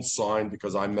wife. Don't sign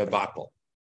because I'm mevatel.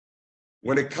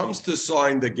 When it comes to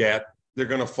sign the get, they're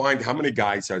going to find how many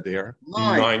guys are there?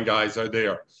 9 guys are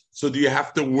there. So do you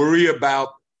have to worry about,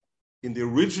 in the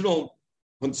original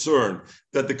concern,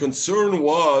 that the concern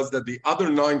was that the other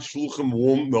 9 shluchim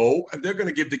won't know, and they're going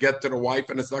to give the get to the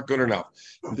wife, and it's not good enough.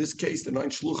 In this case, the 9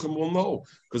 shluchim will know,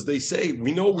 because they say,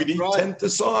 we know we need 10 to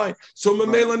sign. So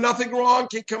Mamela, nothing wrong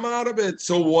can come out of it.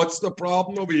 So what's the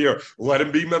problem over here? Let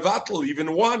him be mevatel,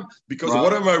 even 1, because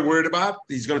what am I worried about?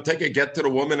 He's going to take a get to the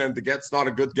woman, and the get's not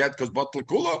a good get, because batel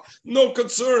kula? No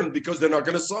concern, because they're not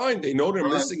going to sign. They know they're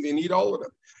missing. They need all of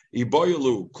them. What would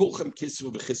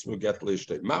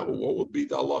be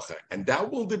the halacha? And that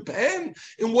will depend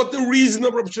on what the reason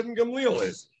of Reb Shimon Gamliel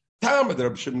is.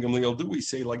 Reb Shimon Gamliel, do we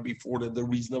say like before that the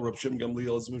reason of Reb Shimon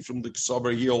Gamliel is from the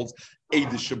Ksaber he holds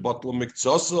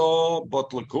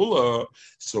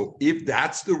so if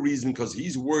that's the reason, because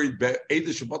he's worried about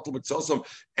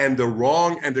and they're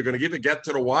wrong, and they're going to give a get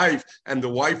to the wife, and the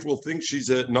wife will think she's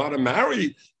not a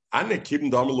married. Since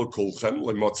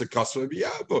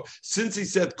he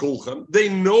said kulchem, they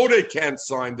know they can't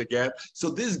sign the get. So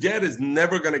this get is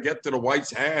never going to get to the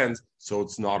wife's hands. So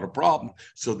it's not a problem.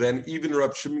 So then even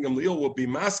Reb Shimon Gamliel will be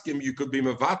masking. You could be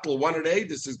mevatel 1 and 8.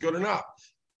 This is good enough.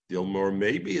 Dilmor,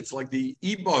 maybe it's like the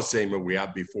Ibah Sema we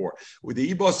had before. With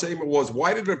the Ibah Sema was,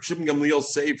 why did Reb Shimon Gamliel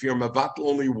say if you're mevatel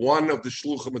only 1 of the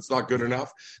shluchim, it's not good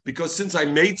enough? Because since I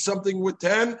made something with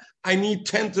 10, I need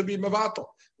 10 to be mevatel.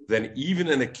 Then even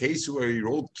in a case where he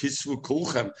wrote kisvu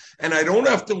kulchem, and I don't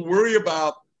have to worry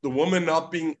about the woman not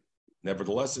being,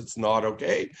 nevertheless, it's not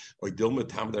okay. The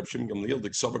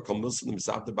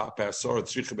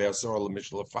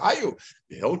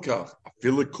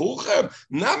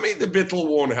bittel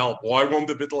won't help. Why won't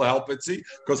the bittel help it? See,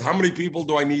 because how many people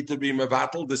do I need to be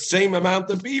mevatel? The same amount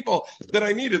of people that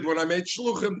I needed when I made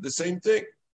shluchim. The same thing.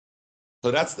 So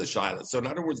that's the shaila. So in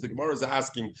other words, the Gemara is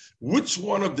asking which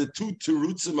one of the 2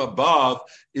 terutzim above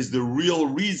is the real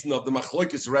reason of the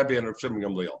machlokes Rabbi and Reb Shimon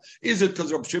Gamliel. Is it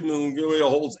because Reb Shimon Gamliel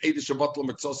holds Eidish Batel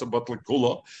Meksosa Batel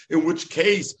Kula? In which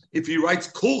case, if he writes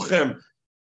Kulchem,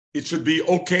 it should be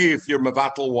okay if you're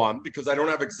Mevatel 1, because I don't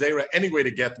have Xera anyway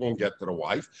to get, won't get to the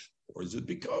wife. Or is it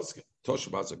because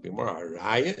Toshbaz Gemara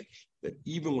Raya? That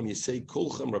even when you say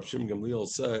Kulchem, Reb Shimon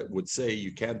Gamliel would say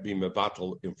you can't be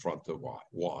mevatel in front of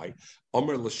why?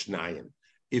 Omer l'shnayim.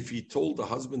 If he told, the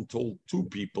husband told 2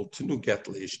 people, Tenu get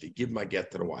l'ishti, give my get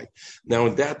to the wife. Now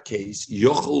in that case,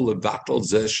 yochel levatel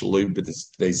zeh shloi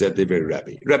b'nei devei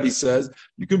Rabbi. Rabbi says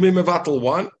you could be mevatel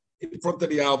 1 in front of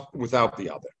the other without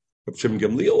the other. Reb Shimon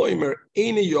Gamliel omer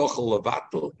eni yochel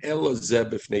levatel elo zeh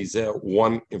b'nei zeh,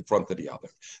 1 in front of the other.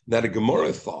 Now the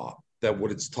Gemara thought that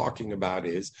what it's talking about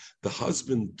is the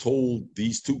husband told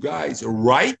these 2 guys,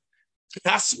 right,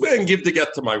 and give the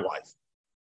get to my wife.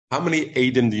 How many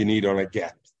Aiden do you need on a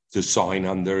get to sign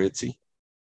under Itzi?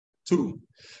 2.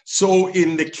 So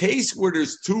in the case where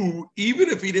there's 2, even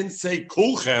if he didn't say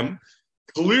kulchem,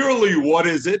 clearly, what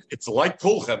is it? It's like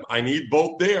kulchem. I need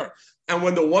both there. And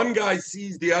when the one guy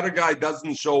sees the other guy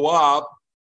doesn't show up,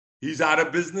 he's out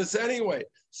of business anyway.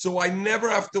 So I never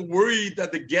have to worry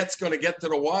that the get's going to get to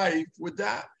the wife with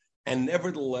that. And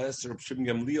nevertheless, Reb Shimon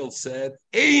Gamliel said,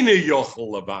 "Eine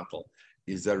yochel levatel."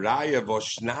 Is a raya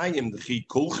v'shnayim d'chi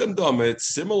kulchem dama.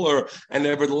 It's similar, and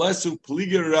nevertheless,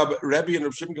 upliger Rebbe and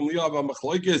Reb Shimon Gamliel have a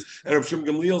machlokes, and Reb Shimon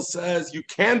Gamliel says you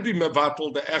can't be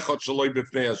mevatel the echad shaloi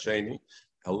b'fnei hasheni.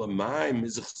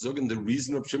 The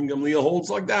reason Reb Shimon Gamliel holds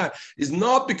like that is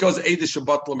not because Eida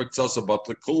Shabbat Lamektsasa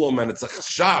Batla Kulom and it's a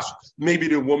chashash. Maybe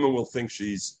the woman will think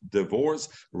she's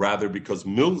divorced, rather because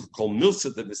Kol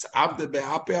Milsa that is Abde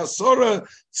Be'ape Asora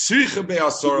Tzricha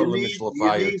Be'asora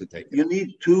L'Mishlafaya to take it. You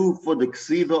need two for the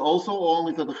Ksiva also, or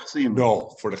only for the Chesima?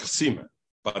 No, for the Chesima.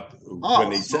 But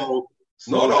when he said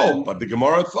but the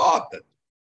Gemara thought that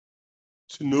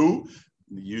Tenu.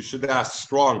 You should ask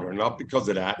stronger, not because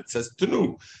of that. It says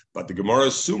tenu, but the Gemara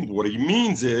assumed what he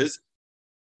means is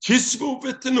kisvu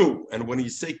v'tenu. And when you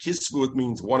say kisvu, it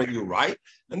means one of you right,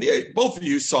 and both of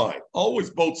you sign. Always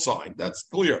both sign. That's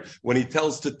clear. When he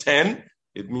tells to 10,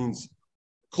 it means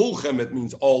kulchem. It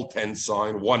means all 10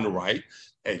 sign, one right.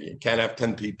 And you can't have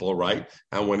 10 people right.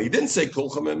 And when he didn't say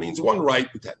kulchem, it means one right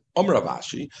and 10. Rav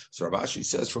Ashi. So Rav Ashi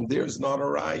says from there is not a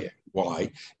raya.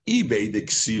 Why? eBay the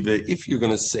ksiva, if you're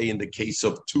going to say in the case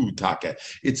of two taka,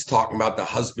 it's talking about the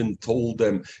husband told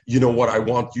them, you know what, I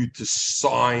want you to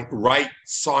sign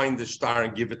the star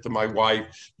and give it to my wife.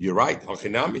 You're right,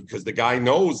 because the guy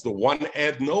knows, the one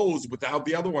Ed knows without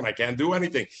the other one, I can't do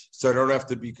anything. So I don't have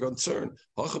to be concerned.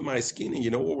 You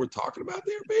know what we're talking about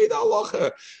there?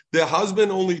 The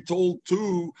husband only told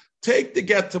two, take the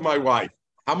get to my wife.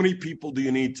 How many people do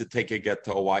you need to take a get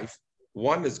to a wife?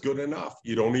 One is good enough.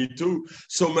 You don't need two.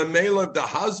 So Mamela, the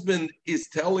husband is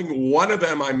telling one of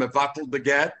them, I'm mevatel the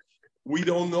get. We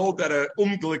don't know that an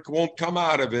umglik won't come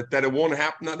out of it, that it won't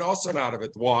happen an osan out of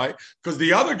it. Why? Because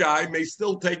the other guy may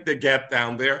still take the get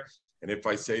down there. And if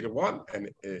I say to one, and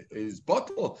it is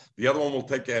bottle, the other one will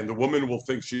take it, and the woman will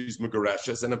think she's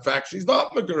Megareshes, and in fact, she's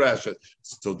not Megareshes.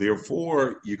 So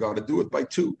therefore, you got to do it by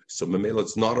two. So Mamela,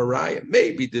 it's not a raya.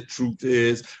 Maybe the truth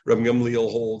is, Reb Gamliel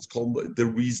holds, the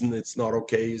reason it's not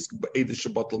okay is Eida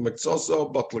Shabbat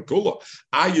L'Mektsasa, Bat L'Kula.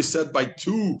 You said by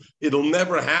two, it'll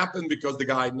never happen because the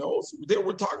guy knows. There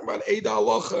we're talking about Eida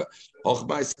Alocha,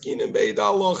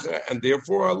 and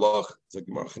therefore Allah.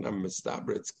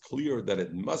 It's clear that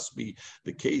it must be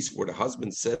the case where the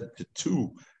husband said to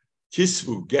two,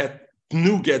 Kisvu get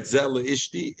zela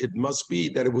ishti. It must be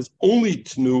that it was only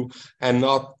tnu and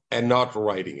not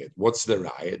writing it. What's the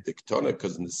raya? The ketana,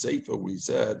 because in the sefer we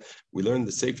learned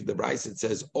the sefer the Bryce. It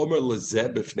says Omer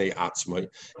lezeh b'fnei atzmai.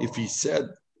 If he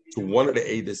said to one of the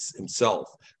Edis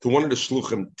himself, to one of the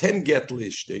Shluchim, 10 get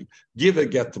lishti, give a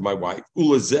get to my wife,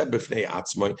 ulazeh b'fnei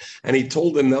atzmai, and he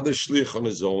told another Shlich on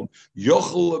his own,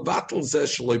 yochel levatel zeh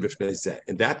shaloi b'fnei zeh.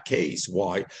 In that case,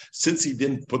 why? Since he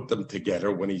didn't put them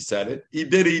together when he said it, he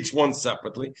did each one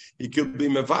separately, he could be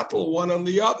mevatel one on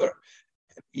the other.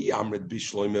 So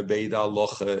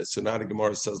now the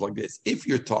Gemara says like this: if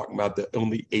you're talking about the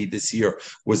only Adis here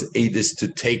was Adis to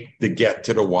take the get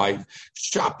to the wife,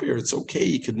 Shapir, it's okay.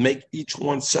 You could make each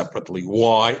one separately.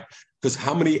 Why? Because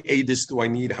how many Adis do I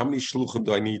need? How many Shluchim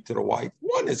do I need to the wife?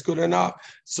 One is good enough.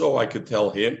 So I could tell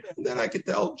him, and then I could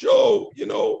tell Joe,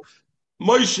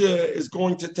 Moshe is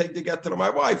going to take the get to my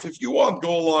wife. If you want,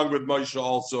 go along with Moshe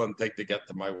also and take the get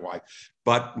to my wife.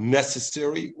 But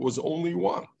necessary was only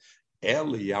one.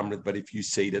 But if you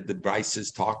say that the Bryce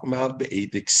is talking about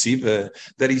Be'edik Siva,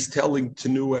 that he's telling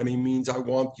Tenu and he means I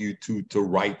want you to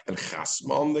write a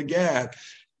chasma on the get,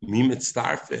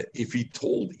 if he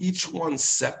told each one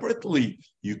separately,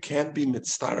 you can't be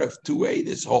mitzaref to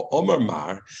Edis. Or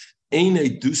Omarmar, ein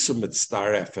edusa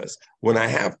mitzarefes. When I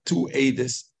have two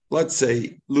Edis, let's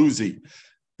say, Lucy,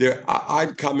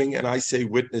 I'm coming and I say,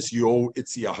 witness, you owe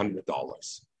Itzi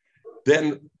 $100.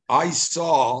 Then I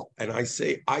saw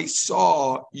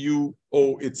you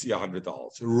owe Itzi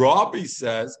 $100. Rabbi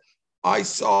says, I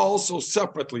saw also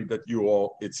separately that you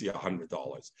owe Itzi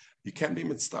 $100. You can't be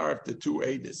mitzaref to two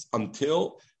Edis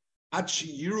until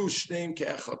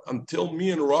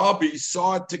me and Rabbi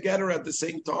saw it together at the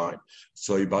same time.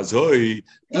 So if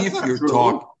you're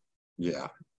talking, yeah.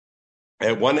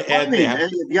 At one end,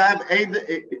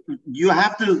 you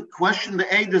have to question the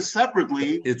Edis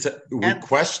separately. We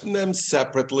question them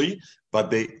separately, but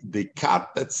the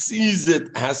cat that sees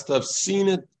it has to have seen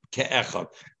it ke'echad.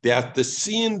 They have to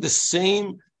see in the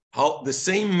same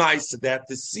mice. They have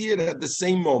to see it at the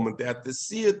same moment. They have to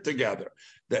see it together.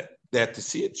 That They had to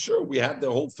see it. Sure, we had the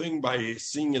whole thing by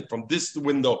seeing it from this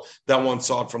window. That one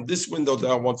saw it from this window.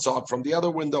 That one saw it from the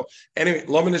other window. Anyway,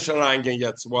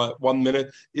 it's 1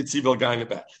 minute. It's evil guy in the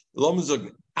back.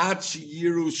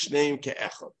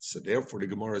 So therefore, the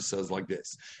Gemara says like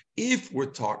this: if we're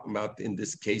talking about in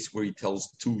this case where he tells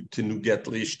two to nuget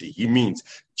lishti, he means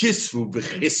kisvu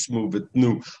v'chismu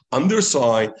v'tnu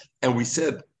undersign, and we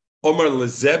said. He told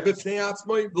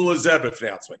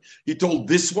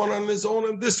this one on his own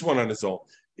and this one on his own.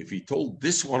 If he told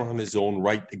this one on his own,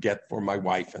 write the get for my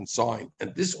wife and sign,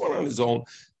 and this one on his own,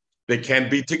 they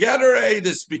can't be together,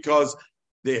 this because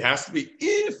there has to be,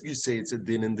 if you say it's a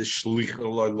din in the shlich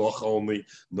only,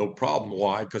 no problem.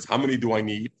 Why? Because how many do I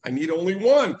need? I need only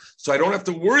one. So I don't have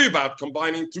to worry about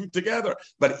combining two together.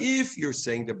 But if you're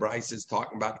saying the Bryce is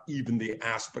talking about even the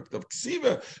aspect of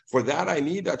ksiva, for that I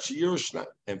need that shiyushna.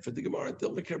 And for the Gemara,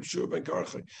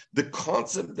 the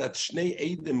concept that Shnei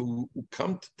Eidim who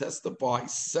come to testify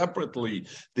separately,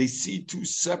 they see two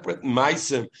separate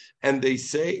maisim, and they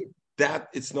say that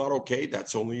it's not okay,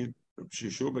 that's only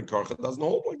Shishur ben Karcha doesn't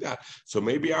hold like that. So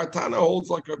maybe our Tana holds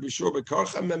like Rabbi Shur ben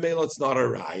Karcha, and Memela it's not a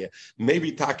raya.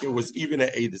 Maybe Taka was even a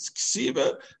Eidis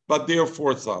Ksiva, but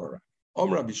therefore it's not a raya.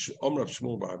 Om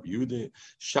Shmuel Rab Yude,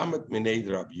 Shamat Minei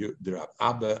Rab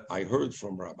Abba. I heard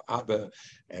from Rab Abba,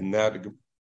 and that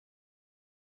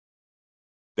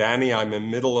Danny, I'm in the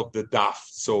middle of the daf,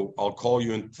 so I'll call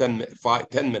you in 10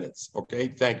 minutes. Okay,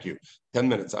 thank you. 10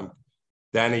 minutes.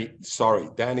 Danny, I'm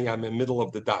in the middle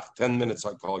of the daf. 10 minutes,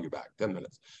 I'll call you back. 10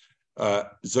 minutes. So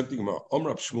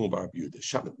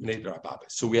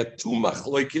we had two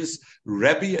machlokes,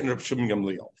 Rebbe and Reb Shimon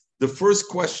Gamliel. The first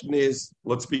question is,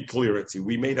 let's be clear,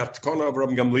 we made a tkana of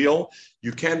Reb Gamliel.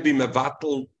 You can't be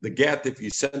mevatel the get if you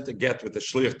sent a get with a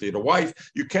shlich to your wife.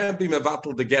 You can't be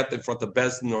mevatel the get in front of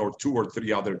Bezdin or 2 or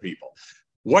 3 other people.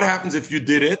 What happens if you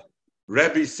did it?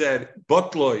 Rebbe said,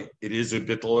 Butloy, it is a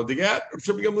bittul of the get.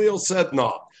 Rabbi Gamliel said,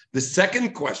 no. The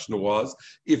second question was,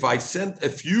 if I sent a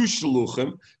few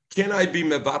shluchim, can I be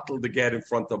mevatel the get in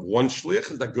front of one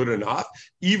shlich? Is that good enough?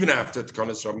 Even after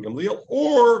Tkanas Rabbi Gamliel?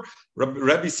 Or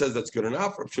Rebbe says that's good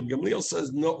enough. Rabbi Gamliel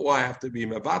says, no, I have to be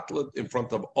mevatel in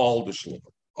front of all the shluchim.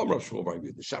 I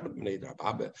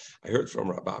heard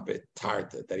from Rabbi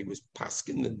Tarta that he was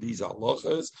paskin in these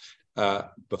halachas.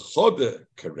 Bechode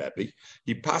Rebbe,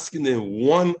 he paskin in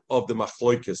one of the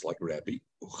machloikes like Rebbe,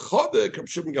 Chode Reb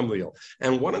Shimon Gamliel,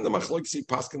 and one of the machloikes he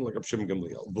paskin like Reb Shimon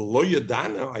Gamliel. Below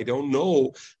Yadana, I don't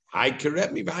know. I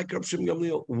Rebbe, I Reb Shimon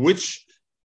Gamliel.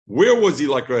 Where was he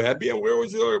like Rebbe and where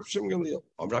was he like Reb Shimon Gamliel?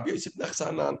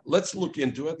 Let's look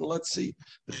into it and let's see.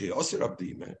 The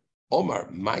Omar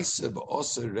Ma'aseh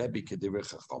ba'aser Rebbe k'derech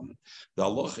chacham. The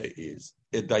halacha is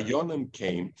a dayanim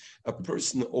came. A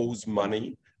person owes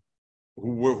money.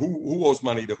 Who owes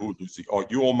money to who, Lucy? Or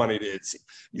you owe money to Itzi.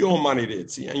 You owe money to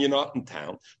Itzi, and you're not in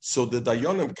town. So the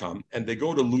Dayanim come, and they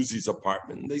go to Lucy's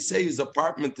apartment. And they say his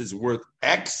apartment is worth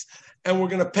X, and we're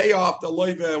going to pay off the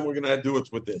loiva, and we're going to do it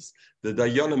with this. The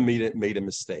Dayanim made a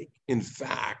mistake. In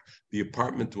fact, the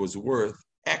apartment was worth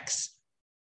X,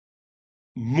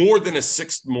 more than a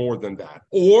sixth more than that.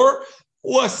 Or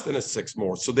less than a sixth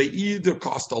more. So they either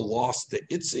cost a loss to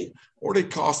Itzi or they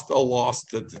cost a loss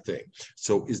to the thing.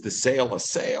 So is the sale a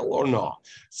sale or not?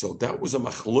 So that was a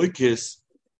machlokes,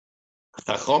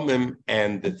 Chachamim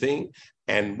and the thing.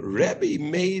 And Rebbe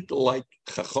made like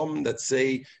Chacham that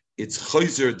say it's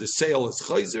chayzer, the sale is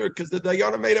chayzer, because the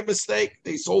Dayana made a mistake.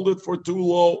 They sold it for too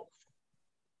low.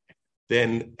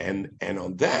 Then, and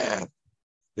on that,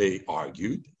 they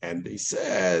argued and they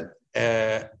said,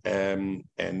 and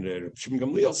Shimon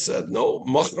Gamliel said, no,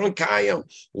 machran kayam.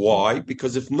 Why?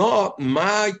 Because if not,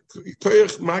 my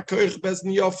koich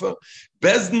Bezdin Yafa.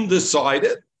 Bezdin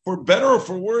decided, for better or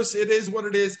for worse, it is what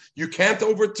it is. You can't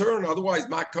overturn. Otherwise,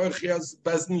 my koich has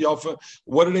Bezdin Yafa.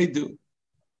 What do they do?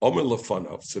 Omer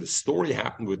Lefanov. So the story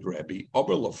happened with Rebbe.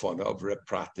 Omer Lefanov, Reb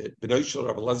Pratya, Benoishel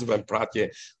Reb Elazar ben Pratya,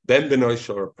 Ben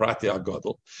Benoishel Reb Pratya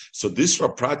Agadol. So this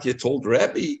Reb Pratya told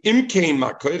Rebbe, Imkein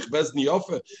Makoich Bezdin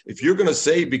Yofa. If you're going to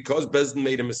say because Bezdin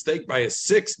made a mistake by a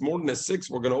sixth, more than a sixth,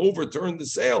 we're going to overturn the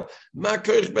sale.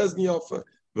 Makoich Bezdin Yofa.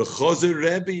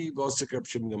 Rebbe was Reb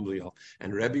Shimon Gamliel,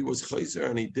 and Rebbe was chayzer,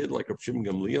 and he did like Reb Shimon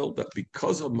Gamliel that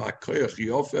because of Makoich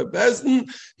Yofa Bezdin,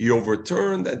 he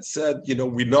overturned and said,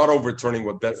 we're not overturning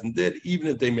what Bezdin did, even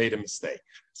if they made a mistake.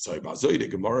 So the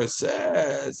Gemara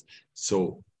says,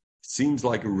 so seems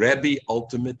like Rebbe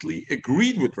ultimately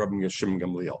agreed with Rabbi Shimon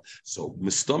Gamliel. So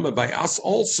mistama by us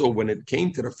also, when it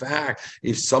came to the fact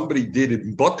if somebody did it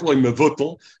in batloi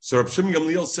mevutel, so Rabbi Shimon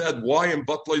Gamliel said, why in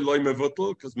batloi loy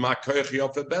mevutel? Because ma koyach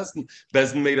yofe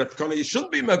bezin made it kana, you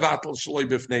shouldn't be mevatel shloi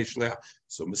b'fnei shleach.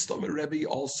 So mistama Rebbe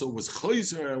also was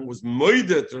chayzer and was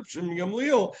moidet Rabbi Shimon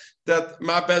Gamliel that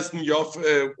ma bezin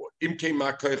yofe imke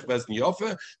ma koyach bezin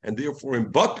yofe, and therefore in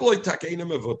batloi takeina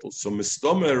mevutel. So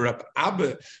mistama Rab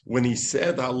Abba, when he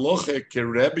said halacha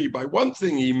kerebi, by one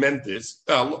thing he meant this.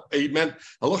 He meant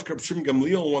halacha Reb Shimon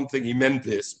Gamliel. One thing he meant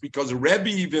this because Rebbe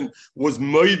even was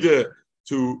moide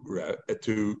to Reb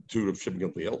Shimon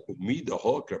Gamliel. Umida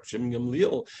hok Reb Shimon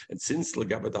Gamliel, and since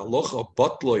legabe halacha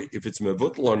batloi, if it's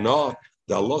mevutel or not,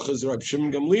 the halacha is Reb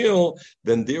Shimon Gamliel.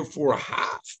 Then therefore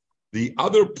half the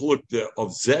other plukta of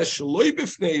zeh shloi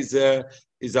b'fnei zeh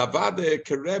is avade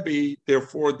kerebi.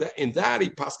 Therefore, in that he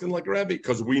paskin like Rebbe,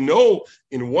 because we know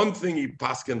in one thing he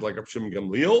paskin like Reb Shimon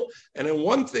Gamliel, and in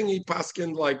one thing he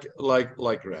paskin like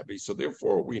Rebbe. So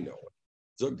therefore, we know it.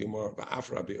 Zog Gemara ba'af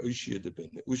Rabbi Oshia de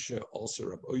ben Usha, also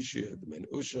Rabbi Oshia de ben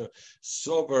Usha,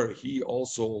 Sover, he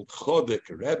also chodek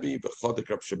Rebbe v'chodek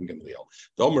Reb Shimon Gamliel.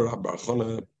 Domer Rabbi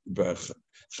Achona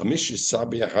b'chamish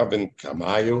sabi haben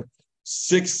kamayu,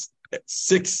 six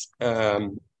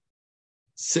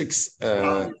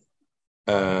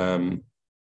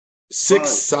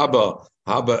Saba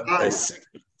have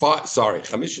five. Sorry,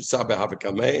 Chamish Saba have a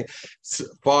kameh.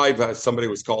 Five. Somebody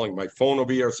was calling my phone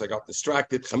over here, so I got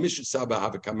distracted. Chamish Saba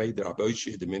have a kameh. The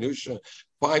Aboshi, the Minusha.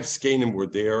 Five skenim were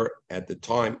there at the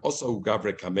time. Also,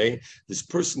 Gavre kameh. This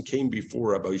person came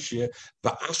before Aboshi.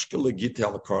 Va'ashkele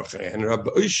gitel karcha, and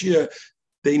Aboshi.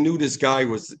 They knew this guy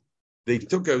was. They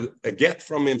took a get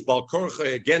from him,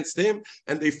 Balkorcha, against him,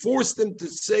 and they forced him to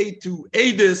say to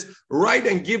Adis, write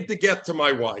and give the get to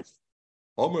my wife.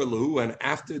 Omer Lahu, and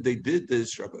after they did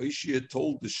this, Rabbi Ishia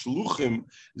told the Shluchim,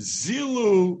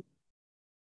 Zilu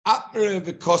Atmere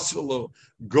v'Kosvelo,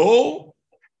 go,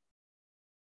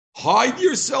 hide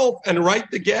yourself and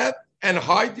write the get, and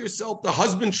hide yourself. The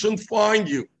husband shouldn't find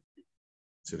you.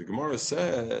 So the Gemara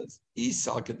says,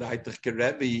 Isal Kedaitach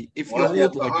Kerebi, if you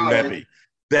hold like Rebbe,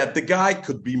 that the guy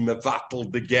could be mevatel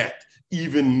the get,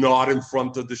 even not in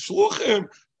front of the shluchim.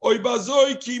 What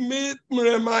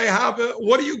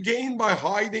do you gain by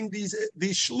hiding these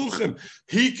shluchim?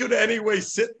 He could anyway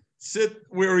sit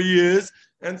where he is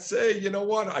and say, you know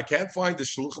what, I can't find the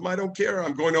shluchim, I don't care.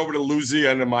 I'm going over to Luzi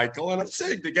and Michael, and I'm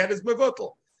saying the get is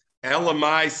mevatel.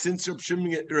 Elamai, since Reb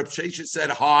Sheshes said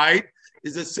hide,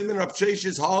 is a Simon Rav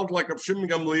Sheshes held like Rav Shimon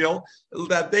Gamliel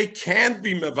that they can't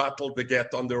be mevatel to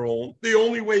get on their own. The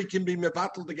only way he can be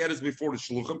mevatel to get is before the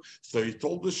shluchim. So he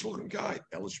told the shluchim guy,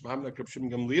 Elishmam like Rav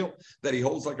Shimon Gamliel, that he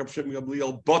holds like Rav Shimon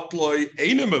Gamliel, butloi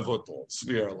eina mevatel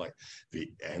severely,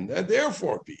 and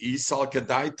therefore the Isal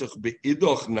Kedaitach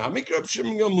beidoch namik Rav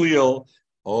Shimon Gamliel.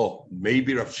 Oh,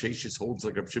 maybe Rav Sheshes holds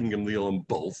like Rav Shimon Gamliel in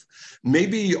both.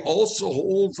 Maybe he also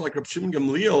holds like Rav Shimon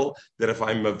Gamliel that if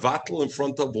I'm mevatel in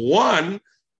front of one,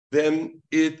 then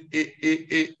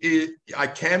I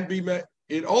can be.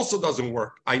 It also doesn't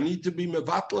work. I need to be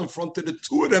mevatel in front of the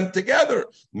two of them together.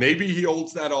 Maybe he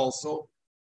holds that also.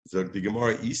 Zog the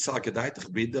Gemara, Isa Kedaitach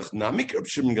Bidach Namik Rav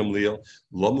Shimon Gamliel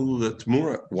Lamu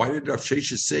L'Tmura. Why did Rav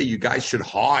Sheshes say you guys should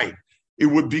hide? It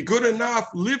would be good enough.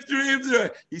 Live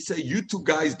there. He said, you two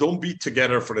guys don't be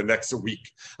together for the next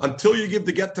week. Until you give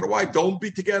the get to the wife, don't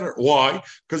be together. Why?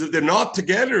 Because if they're not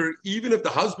together, even if the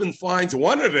husband finds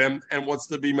one of them and wants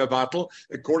to be mevatel,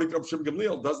 according to Rav Shimon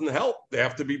Gamliel, doesn't help. They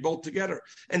have to be both together.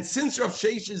 And since Rav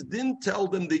Sheshes didn't tell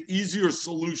them the easier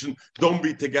solution, don't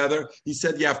be together, he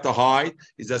said you have to hide.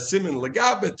 He's a siman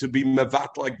legabe to be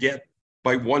mevatel get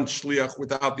by one shliach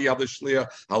without the other shliach,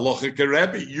 halacha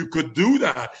kerebi. You could do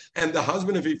that. And the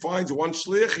husband, if he finds one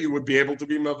shliach, he would be able to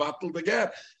be mevatel to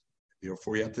get.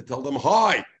 Therefore, you have to tell them,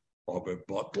 hi.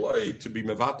 To be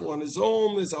mevatel on his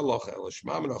own is halacha.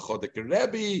 Elishmam and chodek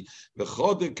kerebi, the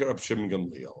chodek Rab Shimon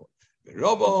Gamliel.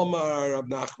 Rava Omar, Rab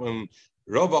Nachman,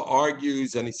 Rava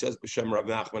argues, and he says, B'Shem Rav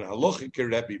Nachman, halacha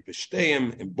kerebi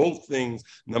b'shteim, in both things.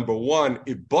 Number one,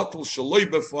 if batel shaloi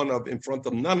b'fanav, in front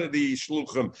of none of the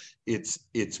shluchim, it's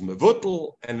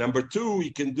mevutel. And number two, he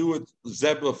can do it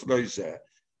zebla fnoizeh.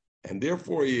 And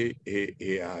therefore, he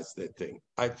has that thing.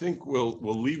 I think we'll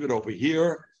leave it over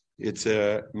here. It's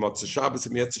a Motzei Shabbos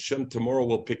and Yetz Hashem. Tomorrow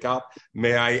we'll pick up.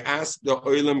 May I ask the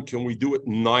Olam, can we do it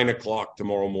 9 o'clock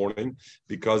tomorrow morning?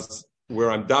 Because where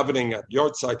I'm davening at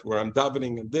yard site, where I'm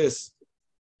davening in this,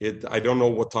 I don't know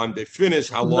what time they finish,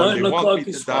 how long they want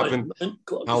me to daven,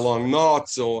 how long not.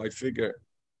 So I figure.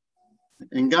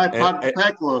 And guy park the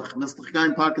Pekloch, Mr.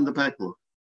 Guy park in the Pekloch.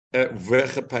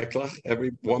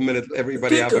 Every 1 minute,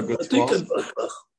 everybody have a good Tikken thought. Peklach.